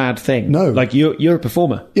not a mad thing. No. Like, you're a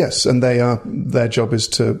performer. Yes, and their job is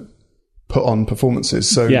to put on performances.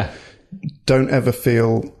 So don't ever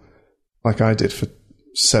feel like I did for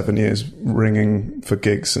 7 years, ringing for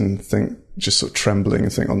gigs and just sort of trembling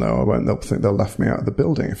and think, oh no, I won't. They'll laugh me out of the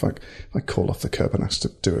building if I call off the curb and ask to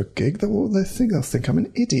do a gig. They'll think I'm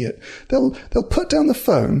an idiot. They'll put down the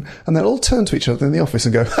phone and they'll all turn to each other in the office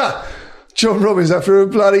and go, ha! John Robbins after a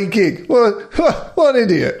bloody gig. What an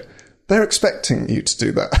idiot. They're expecting you to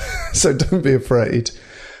do that. So don't be afraid.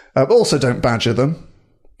 But also don't badger them.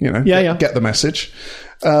 Get the message.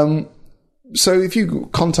 So if you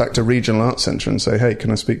contact a regional arts centre and say, hey,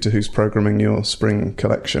 can I speak to who's programming your spring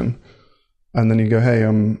collection? and then you go, hey,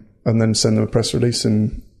 and then send them a press release,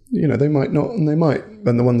 and they might not, and they might.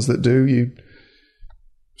 And the ones that do, you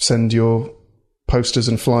send your posters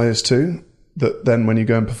and flyers to. That then, when you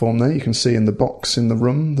go and perform there, you can see in the box in the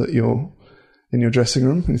room that you're in your dressing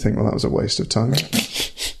room, and you think, well, that was a waste of time.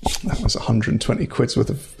 That was 120 quid's worth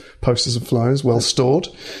of posters and flyers, well stored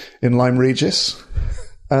in Lyme Regis,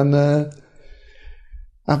 and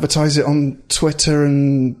advertise it on Twitter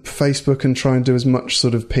and Facebook, and try and do as much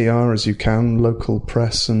sort of PR as you can, local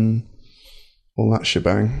press and all that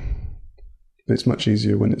shebang. It's much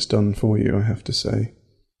easier when it's done for you, I have to say.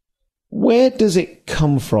 Where does it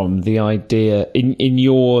come from, the idea, in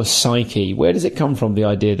your psyche, where does it come from, the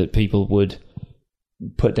idea that people would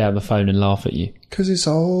put down the phone and laugh at you? Because it's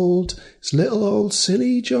little old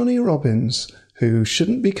silly Johnny Robbins, who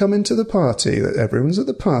shouldn't be coming to the party, that everyone's at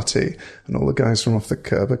the party, and all the guys from Off the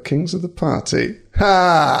Curb are kings of the party.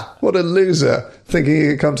 Ha! What a loser, thinking he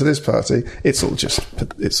could come to this party. It's all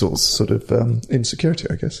sort of insecurity,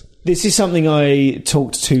 I guess. This is something I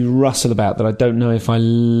talked to Russell about that I don't know if I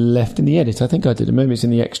left in the edit. I think I did. Maybe it's in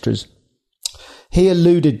the extras. He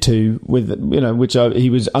alluded to, he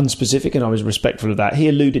was unspecific, and I was respectful of that. He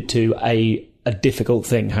alluded to a difficult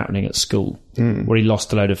thing happening at school where he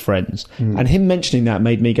lost a load of friends. And him mentioning that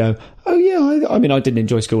made me go, oh yeah, I mean, I didn't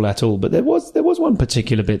enjoy school at all, but there was one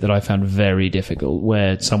particular bit that I found very difficult,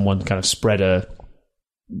 where someone kind of spread a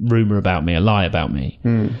rumour about me, a lie about me.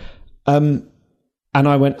 And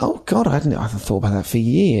I went, oh God, I haven't thought about that for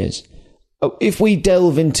years. If we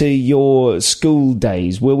delve into your school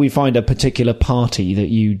days, will we find a particular party that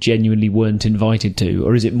you genuinely weren't invited to?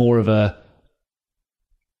 Or is it more of a...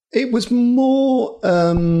 It was more...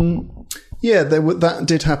 that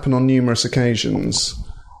did happen on numerous occasions.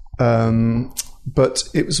 But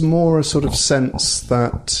it was more a sort of sense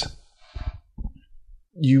that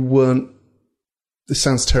you weren't... This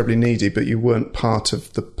sounds terribly needy, but you weren't part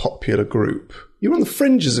of the popular group. You were on the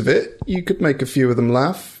fringes of it. You could make a few of them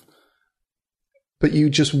laugh. But you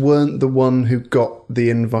just weren't the one who got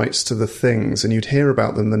the invites to the things, and you'd hear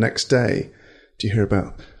about them the next day. Do you hear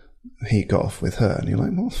about he got off with her? And you're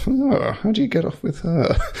like, well, how do you get off with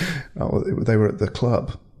her? Oh, they were at the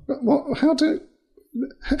club. What?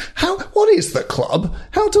 What is the club?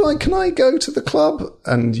 Can I go to the club?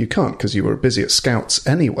 And you can't, because you were busy at Scouts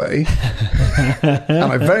anyway. And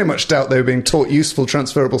I very much doubt they were being taught useful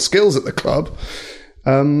transferable skills at the club.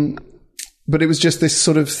 But it was just this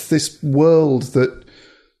world that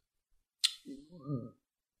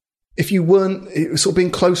if you weren't, sort of being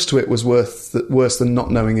close to it was worse than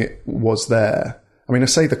not knowing it was there. I mean, I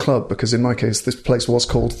say the club because in my case, this place was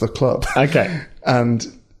called the club. Okay. And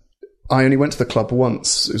I only went to the club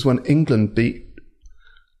once. It was when England beat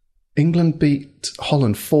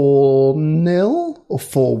Holland 4-0 or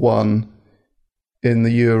 4-1 in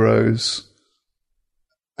the Euros.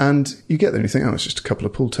 And you get there and you think, oh, it's just a couple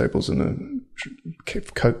of pool tables and a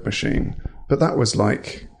Coke machine. But that was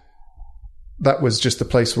just the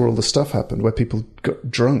place where all the stuff happened, where people got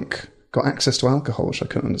drunk, got access to alcohol, which I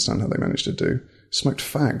couldn't understand how they managed to do. Smoked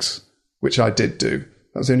fags, which I did do.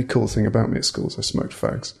 That was the only cool thing about me at school, I smoked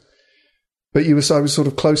fags. But I was sort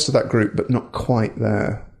of close to that group, but not quite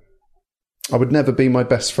there. I would never be my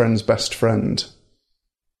best friend's best friend.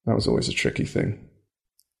 That was always a tricky thing.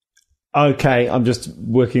 Okay, I'm just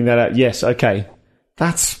working that out. Yes, okay.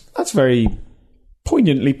 That's very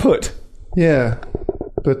poignantly put. Yeah,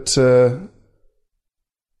 but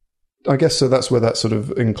I guess so that's where that sort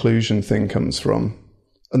of inclusion thing comes from.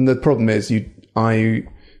 And the problem is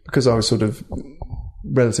because I was sort of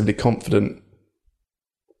relatively confident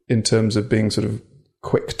in terms of being sort of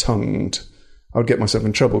quick-tongued, I would get myself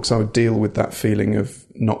in trouble because I would deal with that feeling of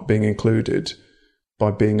not being included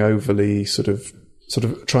by being overly sort of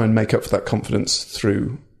try and make up for that confidence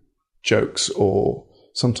through jokes, or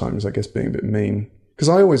sometimes, I guess, being a bit mean. Because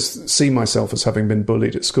I always see myself as having been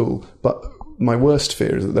bullied at school, but my worst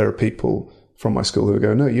fear is that there are people from my school who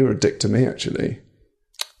go, no, you were a dick to me, actually.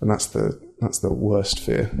 And that's the worst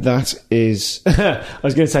fear. That is... I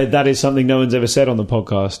was going to say, that is something no one's ever said on the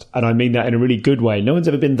podcast, and I mean that in a really good way. No one's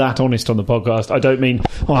ever been that honest on the podcast. I don't mean,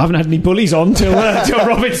 I haven't had any bullies on till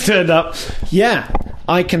Robert's turned up. Yeah,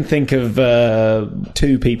 I can think of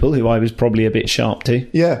 2 people who I was probably a bit sharp to.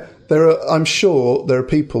 Yeah, I'm sure there are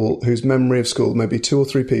people whose memory of school, maybe 2 or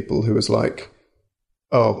 3 people who was like,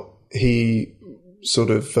 oh, he sort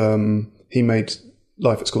of, he made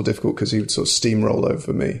life at school difficult because he would sort of steamroll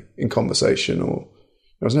over me in conversation, or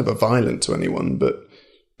I was never violent to anyone, but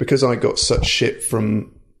because I got such shit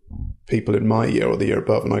from people in my year or the year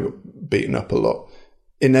above and I got beaten up a lot,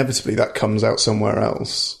 inevitably that comes out somewhere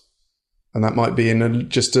else. And that might be in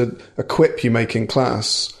just a quip you make in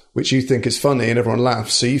class, which you think is funny and everyone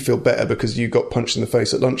laughs, so you feel better because you got punched in the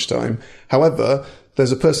face at lunchtime. However,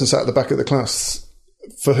 there's a person sat at the back of the class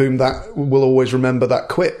for whom that will always remember that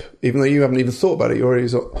quip, even though you haven't even thought about it. You're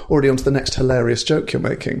already on to the next hilarious joke you're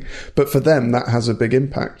making. But for them, that has a big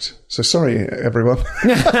impact. So sorry, everyone.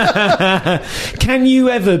 Can you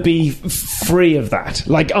ever be free of that?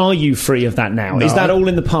 Like, are you free of that now? No. Is that all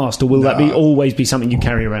in the past, or will that always be something you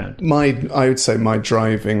carry around? I would say my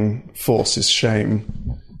driving force is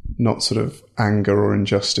shame, not sort of anger or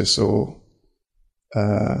injustice or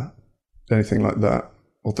anything like that.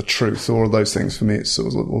 Or the truth, or all those things. For me, it's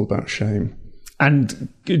sort of all about shame. And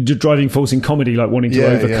driving force in comedy, like wanting to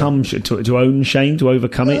overcome, to own shame, to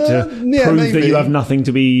overcome it, to prove maybe. that you have nothing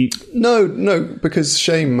to be... No, because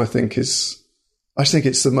shame, I think it's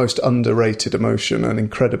the most underrated emotion and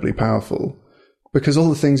incredibly powerful. Because all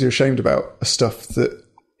the things you're ashamed about are stuff that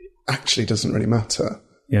actually doesn't really matter.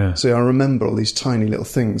 Yeah. So I remember all these tiny little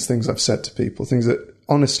things I've said to people, things that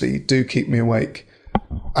honestly do keep me awake.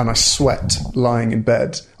 And I sweat lying in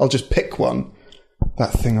bed. I'll just pick one.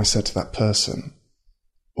 That thing I said to that person.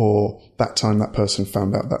 Or that time that person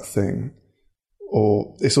found out that thing.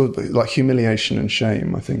 Or it's all like humiliation and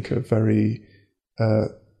shame, I think, are very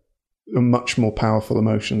much more powerful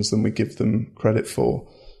emotions than we give them credit for.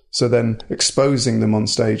 So then exposing them on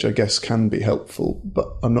stage, I guess, can be helpful. But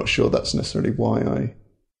I'm not sure that's necessarily why I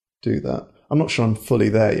do that. I'm not sure I'm fully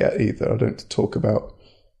there yet either. I don't talk about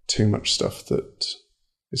too much stuff that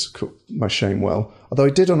is my shame well. Although I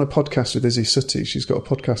did on a podcast with Izzy Sooty. She's got a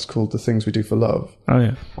podcast called The Things We Do for Love. Oh,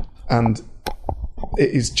 yeah. And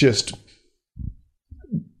it is just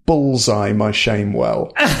bullseye my shame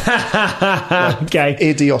well. Like okay.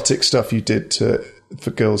 Idiotic stuff you did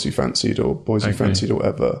for girls you fancied or boys you fancied or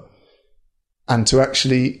whatever. And to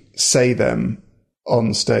actually say them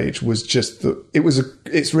on stage was just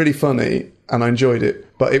it's really funny and I enjoyed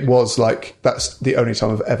it, but it was like, that's the only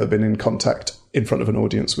time I've ever been in contact in front of an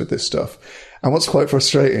audience with this stuff. And what's quite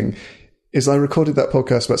frustrating is I recorded that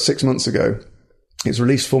podcast about 6 months ago. It was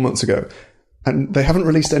released 4 months ago. And they haven't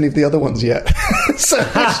released any of the other ones yet. So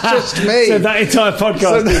it's just me. So that entire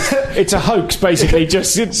podcast, it's a hoax, basically.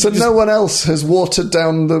 So no one else has watered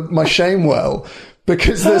down my shame well.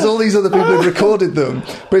 Because there's all these other people who've recorded them.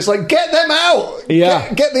 But it's like, get them out!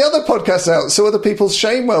 Yeah. Get the other podcasts out so other people's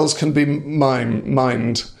shame wells can be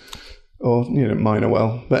mined. Or, mine are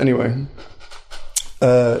well. But anyway.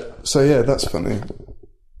 So yeah, that's funny.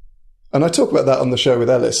 And I talk about that on the show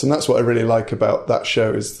with Ellis, and that's what I really like about that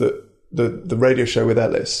show, is that the radio show with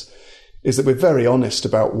Ellis, is that we're very honest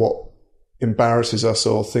about what embarrasses us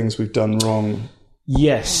or things we've done wrong.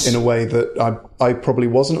 Yes. In a way that I probably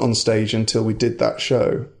wasn't on stage until we did that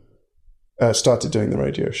show, started doing the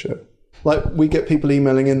radio show. Like, we get people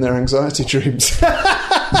emailing in their anxiety dreams,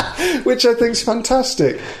 which I think is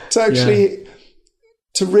fantastic. To actually,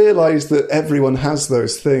 to realise that everyone has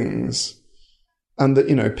those things, and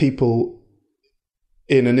that, people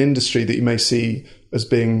in an industry that you may see as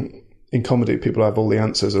being, in comedy, people have all the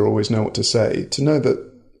answers or always know what to say, to know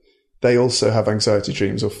that they also have anxiety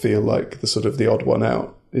dreams or feel like the odd one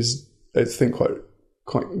out is, I think,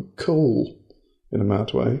 quite cool in a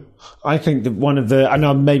mad way. I think that and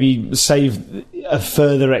I'll maybe save a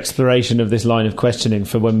further exploration of this line of questioning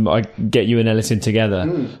for when I get you and Ellis in together.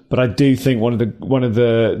 But I do think one of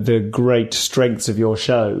the great strengths of your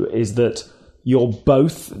show is that you're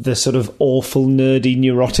both the sort of awful, nerdy,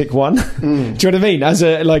 neurotic one. Do you know what I mean?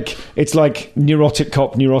 It's like neurotic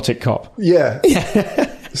cop. Yeah.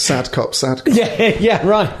 Sad cop. Yeah,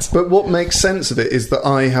 right. But what makes sense of it is that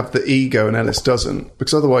I have the ego and Ellis doesn't,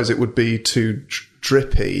 because otherwise it would be too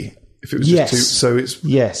drippy if it was just too. So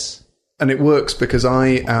it's and it works because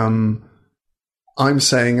I'm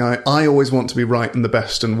saying I always want to be right and the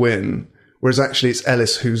best and win, whereas actually it's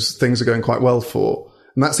Ellis whose things are going quite well for,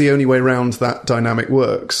 and that's the only way round that dynamic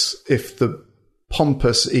works. If the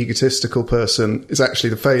pompous, egotistical person is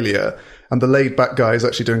actually the failure, and the laid-back guy is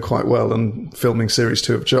actually doing quite well and filming Series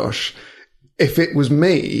 2 of Josh. If it was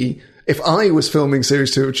me, if I was filming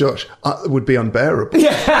Series 2 of Josh, it would be unbearable.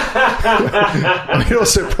 I mean,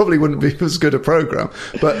 also it probably wouldn't be as good a programme,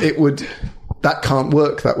 but that can't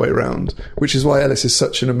work that way around, which is why Ellis is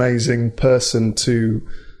such an amazing person to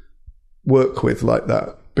work with like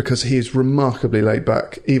that, because he is remarkably laid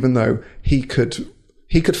back, even though he could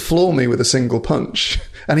floor me with a single punch.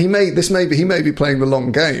 And he may be playing the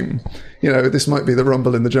long game. This might be the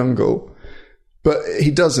Rumble in the Jungle. But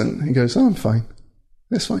he doesn't. He goes, I'm fine.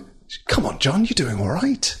 That's fine. Come on, John, you're doing all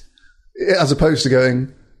right. As opposed to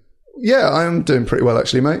going, yeah, I am doing pretty well,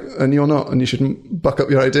 actually, mate. And you're not. And you shouldn't buck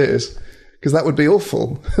up your ideas. Because that would be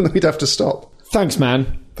awful. And then we'd have to stop. Thanks,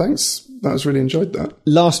 man. thanks. I was really enjoyed that.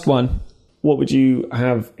 Last one. What would you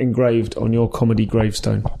have engraved on your comedy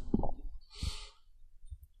gravestone?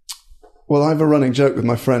 Well, I have a running joke with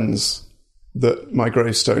my friends that my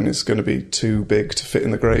gravestone is going to be too big to fit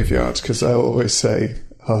in the graveyard, because they'll always say,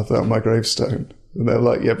 "Oh, that's my gravestone." And they're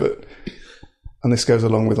like, "Yeah, but..." And this goes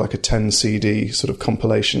along with like a 10 CD sort of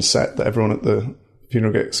compilation set that everyone at the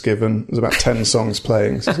funeral gets given. There's about 10 songs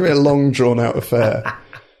playing. So it's going to be a long, drawn-out affair.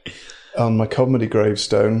 On my comedy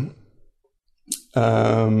gravestone,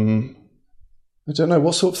 I don't know.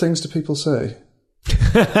 What sort of things do people say?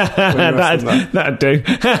 That'd do.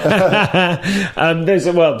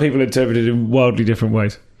 People interpret it in wildly different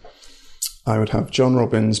ways. I would have John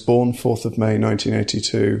Robbins, born 4th of May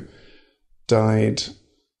 1982, died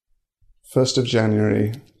 1st of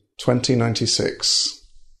January 2096.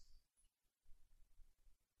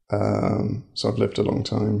 So I've lived a long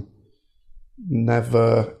time.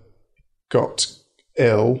 Never got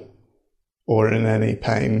ill or in any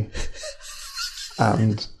pain,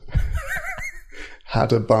 and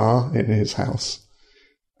had a bar in his house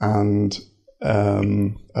and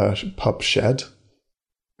a pub shed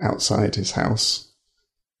outside his house.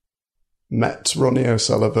 Met Ronnie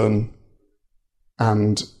O'Sullivan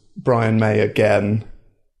and Brian May again,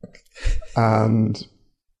 and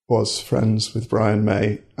was friends with Brian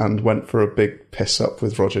May, and went for a big piss up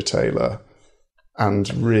with Roger Taylor,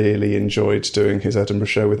 and really enjoyed doing his Edinburgh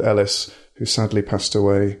show with Ellis, who sadly passed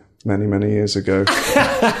away many, many years ago,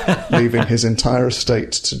 leaving his entire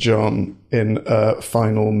estate to John in a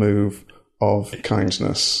final move of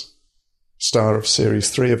kindness. Star of Series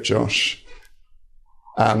 3 of Josh,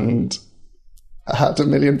 and had £1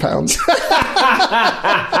 million.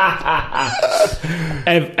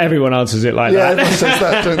 Everyone answers it like that. Yeah, everyone says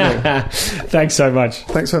that, don't they? Thanks so much.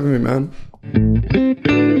 Thanks for having me, man.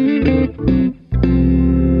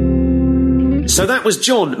 So that was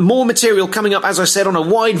John. More material coming up, as I said, on a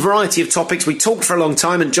wide variety of topics. We talked for a long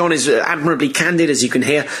time, and John is admirably candid, as you can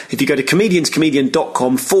hear. If you go to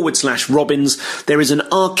comedianscomedian.com/Robbins, there is an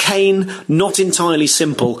arcane, not entirely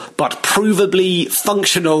simple, but provably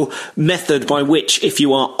functional method by which, if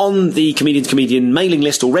you are on the Comedians Comedian mailing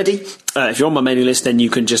list already, if you're on my mailing list, then you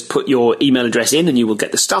can just put your email address in and you will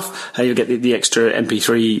get the stuff. You'll get the extra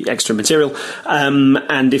MP3, extra material.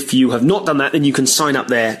 And if you have not done that, then you can sign up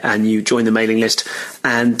there and you join the mailing list.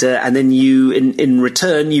 And then you, in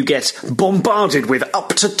return, you get bombarded with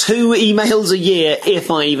up to 2 emails a year,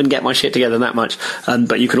 if I even get my shit together that much.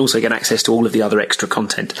 But you can also get access to all of the other extra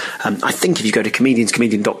content. I think if you go to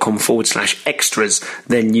comedianscomedian.com/extras,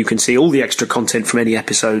 then you can see all the extra content from any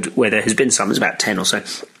episode where there has been some. There's about 10 or so.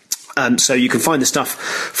 So you can find the stuff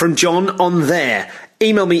from John on there.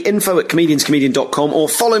 Email me info@comedianscomedian.com, or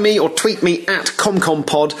follow me or tweet me at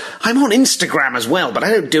ComComPod. I'm on Instagram as well, but I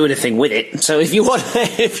don't do anything with it. So if you want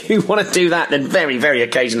to do that, then very, very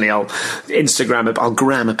occasionally I'll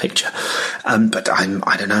gram a picture. But I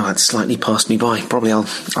don't know, that's slightly passed me by. Probably I'll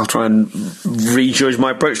try and rejudge my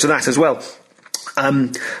approach to that as well.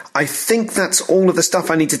 I think that's all of the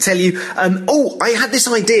stuff I need to tell you. I had this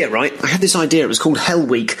idea, right? It was called Hell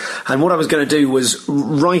Week, and what I was going to do was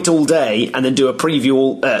write all day and then do a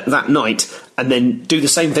preview that night, and then do the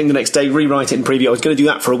same thing the next day, rewrite it and preview. I was going to do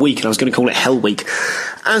that for a week, and I was going to call it Hell Week.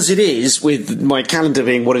 As it is, with my calendar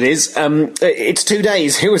being what it is, it's 2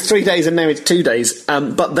 days. It was 3 days and now it's 2 days.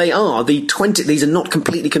 But they are the 20... These are not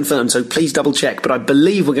completely confirmed, so please double check. But I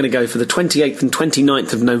believe we're going to go for the 28th and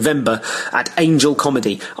 29th of November at Angel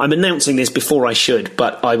Comedy. I'm announcing this before I should,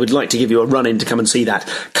 but I would like to give you a run-in to come and see that.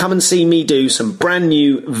 Come and see me do some brand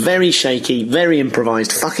new, very shaky, very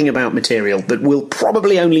improvised, fucking about material that will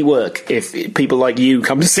probably only work if people like you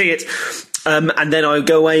come to see it. And then I'll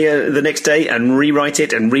go away the next day and rewrite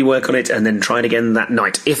it and rework on it and then try it again that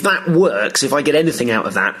night. If that works, if I get anything out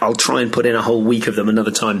of that, I'll try and put in a whole week of them another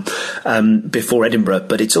time before Edinburgh.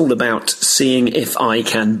 But it's all about seeing if I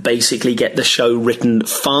can basically get the show written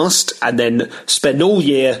fast and then spend all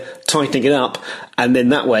year tightening it up, and then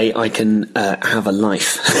that way I can have a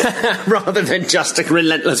life rather than just a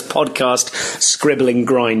relentless podcast scribbling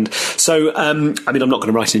grind. So, I'm not going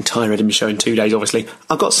to write an entire Edinburgh show in 2 days, obviously.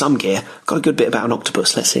 I've got some gear. I've got a good bit about an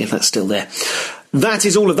octopus. Let's see if that's still there. That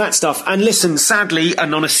is all of that stuff. And listen, sadly,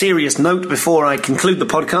 and on a serious note, before I conclude the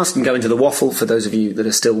podcast and go into the waffle, for those of you that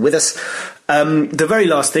are still with us, The very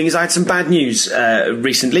last thing is I had some bad news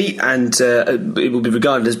recently, and it will be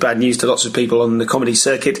regarded as bad news to lots of people on the comedy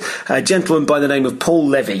circuit. A gentleman by the name of Paul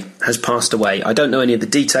Levy has passed away. I don't know any of the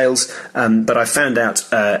details, but I found out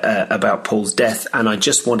about Paul's death, and I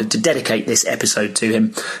just wanted to dedicate this episode to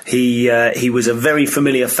him. He was a very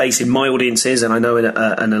familiar face in my audiences, and I know in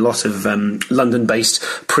a lot of London-based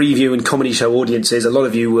preview and comedy show audiences, a lot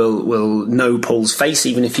of you will know Paul's face,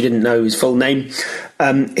 even if you didn't know his full name.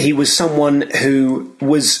 He was someone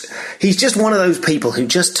he's just one of those people who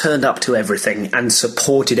just turned up to everything and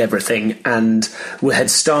supported everything, and had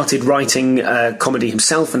started writing comedy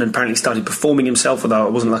himself and apparently started performing himself, although I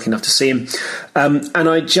wasn't lucky enough to see him. And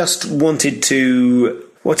I just wanted to,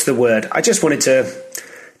 I just wanted to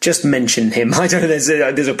just mention him. I don't know,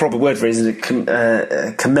 there's a proper word for it, isn't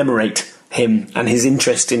it? Commemorate him and his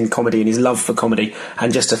interest in comedy and his love for comedy,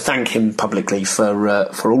 and just to thank him publicly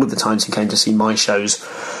for all of the times he came to see my shows.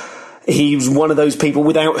 He's one of those people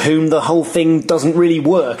without whom the whole thing doesn't really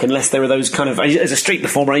work, unless there are those kind of, as a street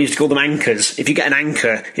performer, I used to call them anchors. If you get an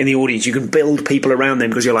anchor in the audience, you can build people around them,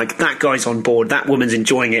 because you're like, that guy's on board, that woman's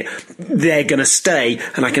enjoying it, they're going to stay,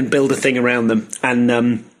 and I can build a thing around them.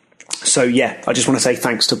 And so, yeah, I just want to say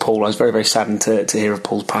thanks to Paul. I was very, very saddened to hear of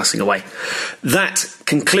Paul's passing away. That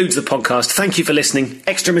concludes the podcast. Thank you for listening.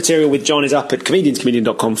 Extra material with John is up at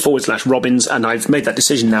comedianscomedian.com/Robbins, and I've made that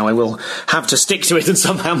decision now. I will have to stick to it and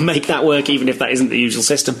somehow make that work, even if that isn't the usual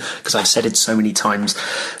system, because I've said it so many times.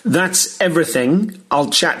 That's everything. I'll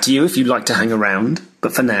chat to you if you'd like to hang around.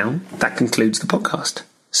 But for now, that concludes the podcast.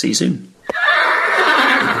 See you soon.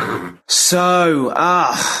 So,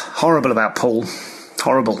 horrible about Paul.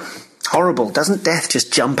 Horrible. Doesn't death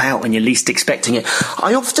just jump out when you're least expecting it?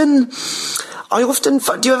 I often,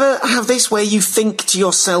 do you ever have this where you think to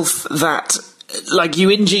yourself that, like,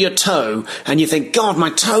 you injure your toe and you think, God, my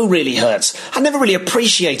toe really hurts. I never really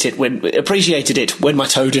appreciated it when my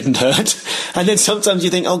toe didn't hurt. And then sometimes you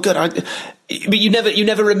think, oh, good, but you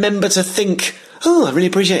never remember to think, oh, I really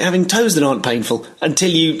appreciate having toes that aren't painful, until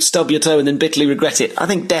you stub your toe and then bitterly regret it. I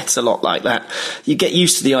think death's a lot like that. You get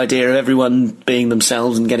used to the idea of everyone being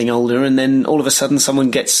themselves and getting older, and then all of a sudden someone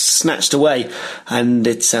gets snatched away, and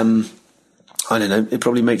it's, I don't know, it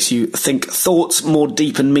probably makes you think thoughts more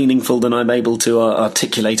deep and meaningful than I'm able to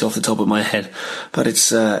articulate off the top of my head. But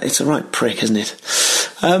it's a right prick, isn't it?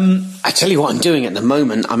 I tell you what I'm doing at the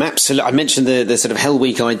moment. I mentioned the sort of Hell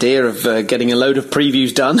Week idea of getting a load of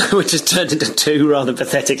previews done, which has turned into 2, rather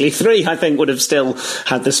pathetically. 3, I think, would have still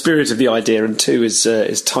had the spirit of the idea, and 2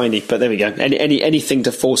 is tiny. But there we go. Anything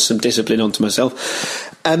to force some discipline onto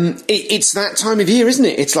myself. It's that time of year, isn't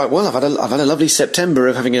it? It's like, well, I've had a lovely September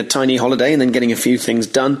of having a tiny holiday and then getting a few things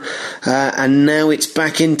done, and now it's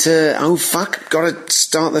back into, oh fuck, gotta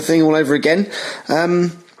start the thing all over again.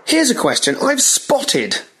 Here's a question. I've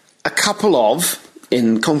spotted a couple of,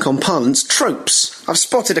 in ComCom parlance, tropes. I've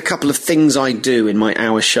spotted a couple of things I do in my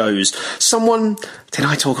hour shows. Did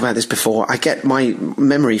I talk about this before? I get my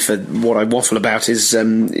memory for what I waffle about is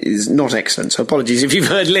not excellent, so apologies if you've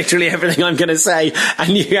heard literally everything I'm going to say, and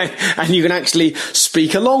you can actually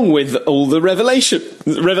speak along with all the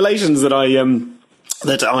revelations that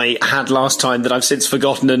I had last time that I've since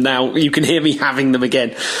forgotten, and now you can hear me having them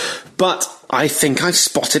again. But I think I've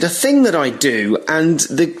spotted a thing that I do, and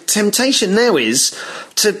the temptation now is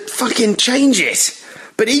to fucking change it.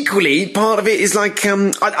 But equally, part of it is like,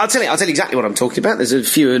 I'll tell you exactly what I'm talking about. There's a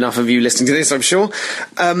few enough of you listening to this, I'm sure.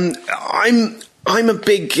 I'm a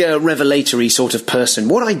big revelatory sort of person.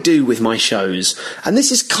 What I do with my shows, and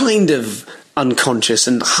this is kind of unconscious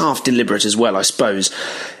and half deliberate as well, I suppose,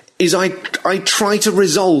 is I try to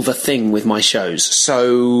resolve a thing with my shows.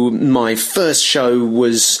 So my first show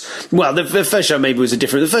was, well, the first show maybe was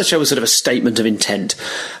the first show was sort of a statement of intent.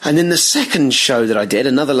 And then the second show that I did,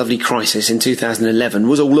 Another Lovely Crisis in 2011,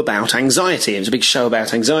 was all about anxiety. It was a big show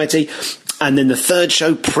about anxiety. And then the third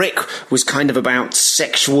show, Prick, was kind of about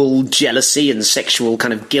sexual jealousy and sexual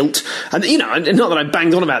kind of guilt. And, you know, not that I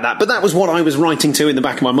banged on about that, but that was what I was writing to in the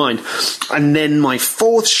back of my mind. And then my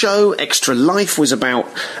fourth show, Extra Life, was about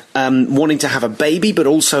wanting to have a baby, but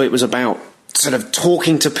also it was about sort of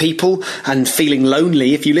talking to people and feeling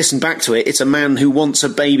lonely. If you listen back to it, it's a man who wants a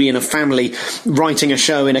baby and a family writing a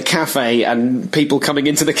show in a cafe and people coming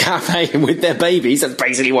into the cafe with their babies. That's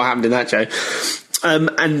basically what happened in that show.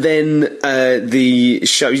 And then the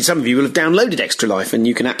show, some of you will have downloaded Extra Life, and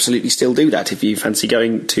you can absolutely still do that if you fancy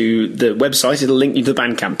going to the website. It'll link you to the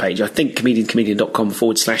Bandcamp page. I think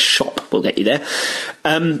comedianscomedian.com/shop will get you there.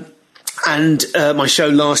 And my show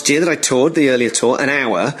last year that I toured, the earlier tour, An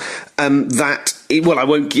Hour, that well, I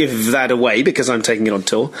won't give that away because I'm taking it on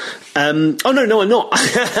tour. No, I'm not.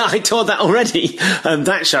 I toured that already.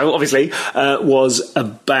 That show, obviously, was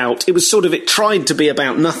about... It tried to be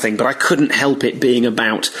about nothing, but I couldn't help it being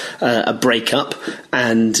about a breakup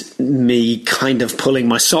and me kind of pulling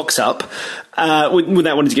my socks up.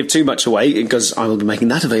 Without wanting to give too much away, because I will be making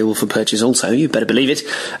that available for purchase also, you better believe it.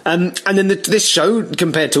 And then this show,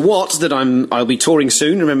 Compared to What, that I'll be touring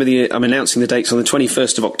soon. Remember, I'm announcing the dates on the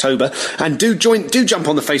 21st of October. And do jump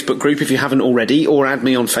on the Facebook group if you haven't already, or add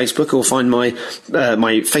me on Facebook, or find my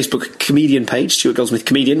Facebook comedian page, Stuart Goldsmith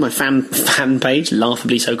Comedian, my fan page,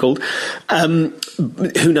 laughably so called.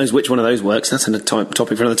 Who knows which one of those works? That's a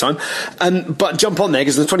topic for another time. But jump on there,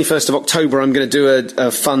 because on the 21st of October I'm going to do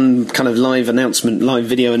a fun kind of live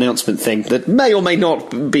video announcement thing that may or may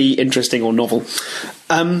not be interesting or novel.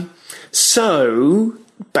 So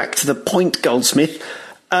back to the point, Goldsmith.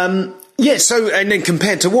 And then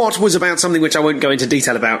Compared to What was about something which I won't go into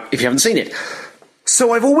detail about if you haven't seen it.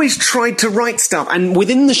 So I've always tried to write stuff, and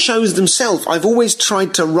within the shows themselves, I've always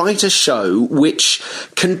tried to write a show which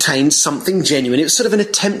contains something genuine. It was sort of an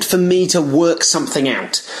attempt for me to work something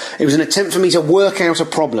out. It was an attempt for me to work out a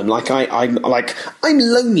problem. I'm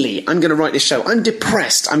lonely. I'm going to write this show. I'm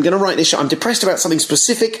depressed. I'm going to write this show. I'm depressed about something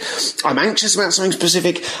specific. I'm anxious about something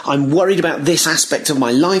specific. I'm worried about this aspect of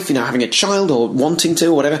my life, having a child or wanting to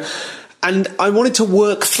or whatever. And I wanted to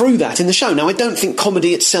work through that in the show. Now, I don't think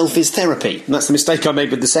comedy itself is therapy. And that's the mistake I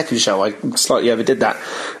made with the second show. I slightly overdid that.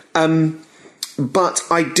 But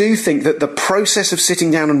I do think that the process of sitting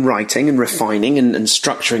down and writing and refining and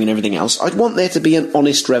structuring and everything else, I'd want there to be an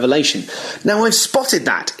honest revelation. Now, I've spotted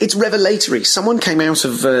that. It's revelatory. Someone came out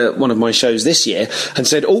of one of my shows this year and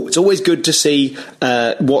said, it's always good to see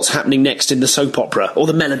what's happening next in the soap opera or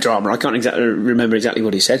the melodrama. I can't remember exactly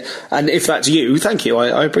what he said. And if that's you, thank you.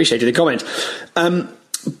 I appreciated the comment.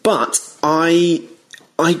 But I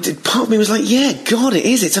did, part of me was like, yeah, God, it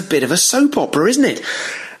is. It's a bit of a soap opera, isn't it?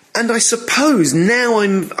 And I suppose now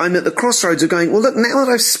I'm at the crossroads of going, well, look, now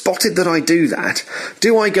that I've spotted that I do that,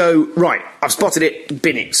 do I go, right, I've spotted it,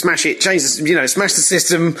 bin it, smash it, change the, smash the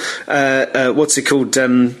system, what's it called,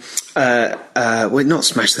 not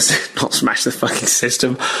smash the fucking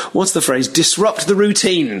system, what's the phrase, disrupt the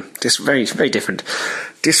routine, very, very different.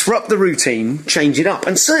 Disrupt the routine, change it up.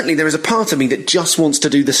 And certainly there is a part of me that just wants to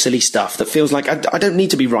do the silly stuff, that feels like I don't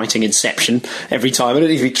need to be writing Inception every time. I don't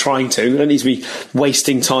need to be trying to. I don't need to be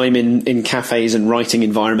wasting time in cafes and writing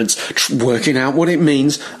environments, working out what it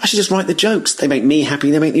means. I should just write the jokes. They make me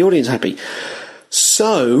happy. They make the audience happy.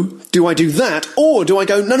 So, do I do that? Or do I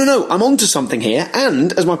go, no, I'm onto something here.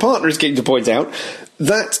 And, as my partner is getting to point out,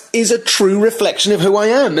 that is a true reflection of who I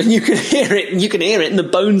am. And you can hear it in the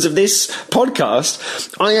bones of this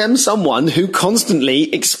podcast. I am someone who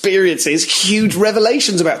constantly experiences huge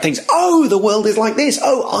revelations about things. Oh, the world is like this.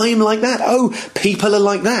 Oh, I'm like that. Oh, people are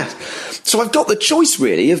like that. So I've got the choice,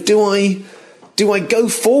 really, of do I go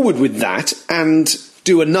forward with that and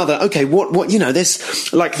do another, okay, what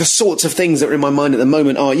there's like the sorts of things that are in my mind at the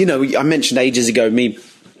moment are, I mentioned ages ago me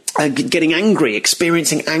getting angry,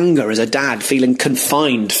 experiencing anger as a dad, feeling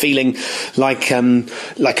confined, feeling like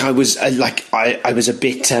I was a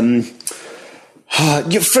bit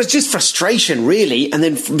just frustration, really, and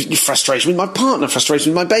then frustration with my partner,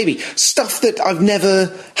 frustration with my baby, stuff that I've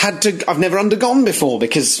never undergone before,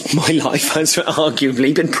 because my life has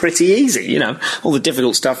arguably been pretty easy. All the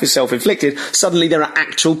difficult stuff is self-inflicted. Suddenly there are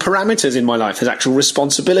actual parameters in my life. There's actual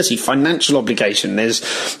responsibility, financial obligation. There's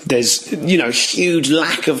huge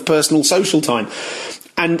lack of personal social time.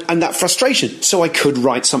 And that frustration. So I could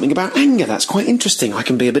write something about anger. That's quite interesting. I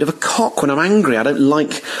can be a bit of a cock when I'm angry. I don't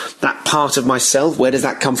like that part of myself. Where does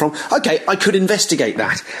that come from? Okay, I could investigate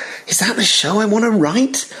that. Is that the show I want to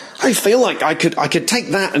write? I feel like I could take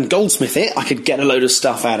that and goldsmith it. I could get a load of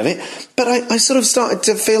stuff out of it. But I sort of started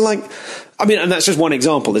to feel like... and that's just one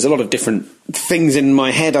example. There's a lot of different things in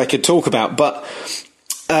my head I could talk about. But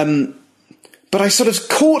I sort of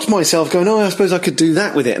caught myself going, I suppose I could do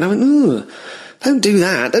that with it. And I went, ooh... Don't do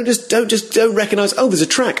that. Don't recognise, there's a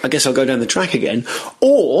track. I guess I'll go down the track again.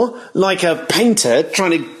 Or, like a painter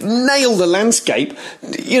trying to nail the landscape,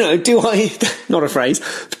 do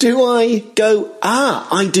I go,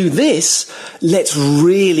 I do this, let's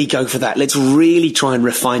really go for that. Let's really try and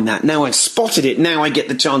refine that. Now I've spotted it. Now I get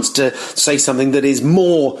the chance to say something that is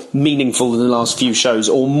more meaningful than the last few shows,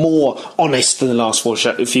 or more honest than the last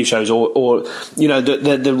few shows, or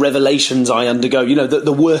the revelations I undergo,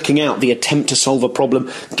 the working out, the attempt to solve a problem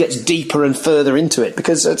gets deeper and further into it,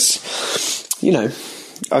 because it's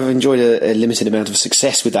I've enjoyed a limited amount of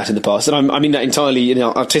success with that in the past, and I mean that entirely in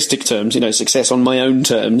artistic terms. Success on my own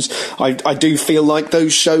terms. I do feel like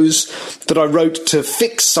those shows that I wrote to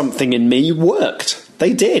fix something in me worked.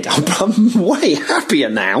 They did. I'm way happier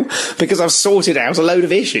now because I've sorted out a load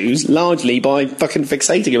of issues largely by fucking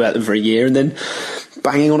fixating about them for a year and then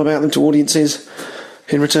banging on about them to audiences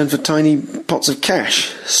in return for tiny pots of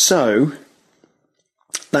cash. So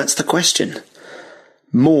that's the question.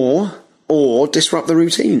 More or disrupt the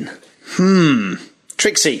routine?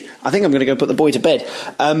 Trixie, I think I'm going to go put the boy to bed.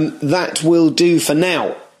 That will do for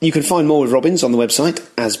now. You can find more with Robbins on the website,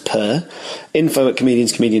 as per.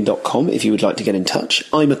 info@comedianscomedian.com if you would like to get in touch.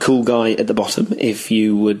 I'm a cool guy at the bottom if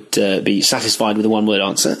you would be satisfied with a one-word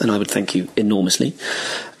answer, and I would thank you enormously.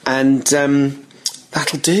 And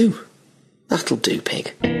that'll do. That'll do,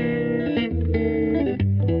 pig.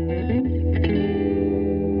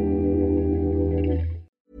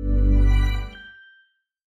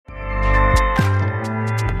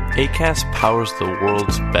 Acast powers the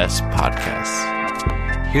world's best podcasts.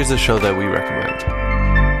 Here's a show that we recommend.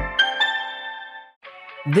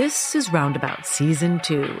 This is Roundabout Season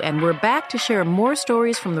 2, and we're back to share more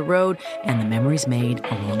stories from the road and the memories made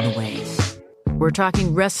along the way. We're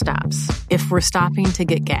talking rest stops, if we're stopping to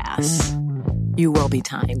get gas. You will be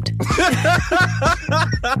timed.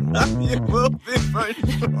 You will be for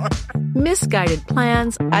sure. Misguided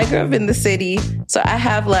plans. I grew up in the city, so I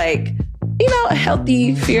have a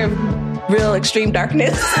healthy fear of real extreme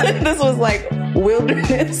darkness. This was like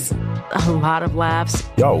wilderness. A lot of laughs.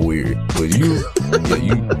 Y'all weird, but you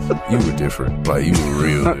were different. Like, you were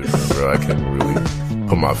real different, bro. I can't really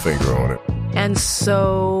put my finger on it. And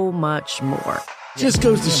so much more. Just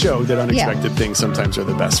goes to show that unexpected things sometimes are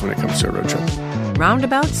the best when it comes to a road trip.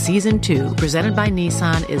 Roundabout Season 2, presented by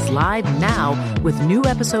Nissan, is live now with new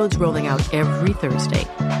episodes rolling out every Thursday.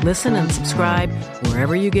 Listen and subscribe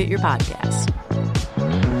wherever you get your podcasts.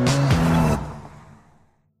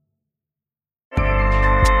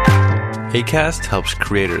 Acast helps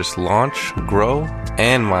creators launch, grow,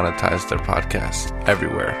 and monetize their podcasts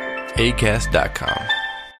everywhere. Acast.com.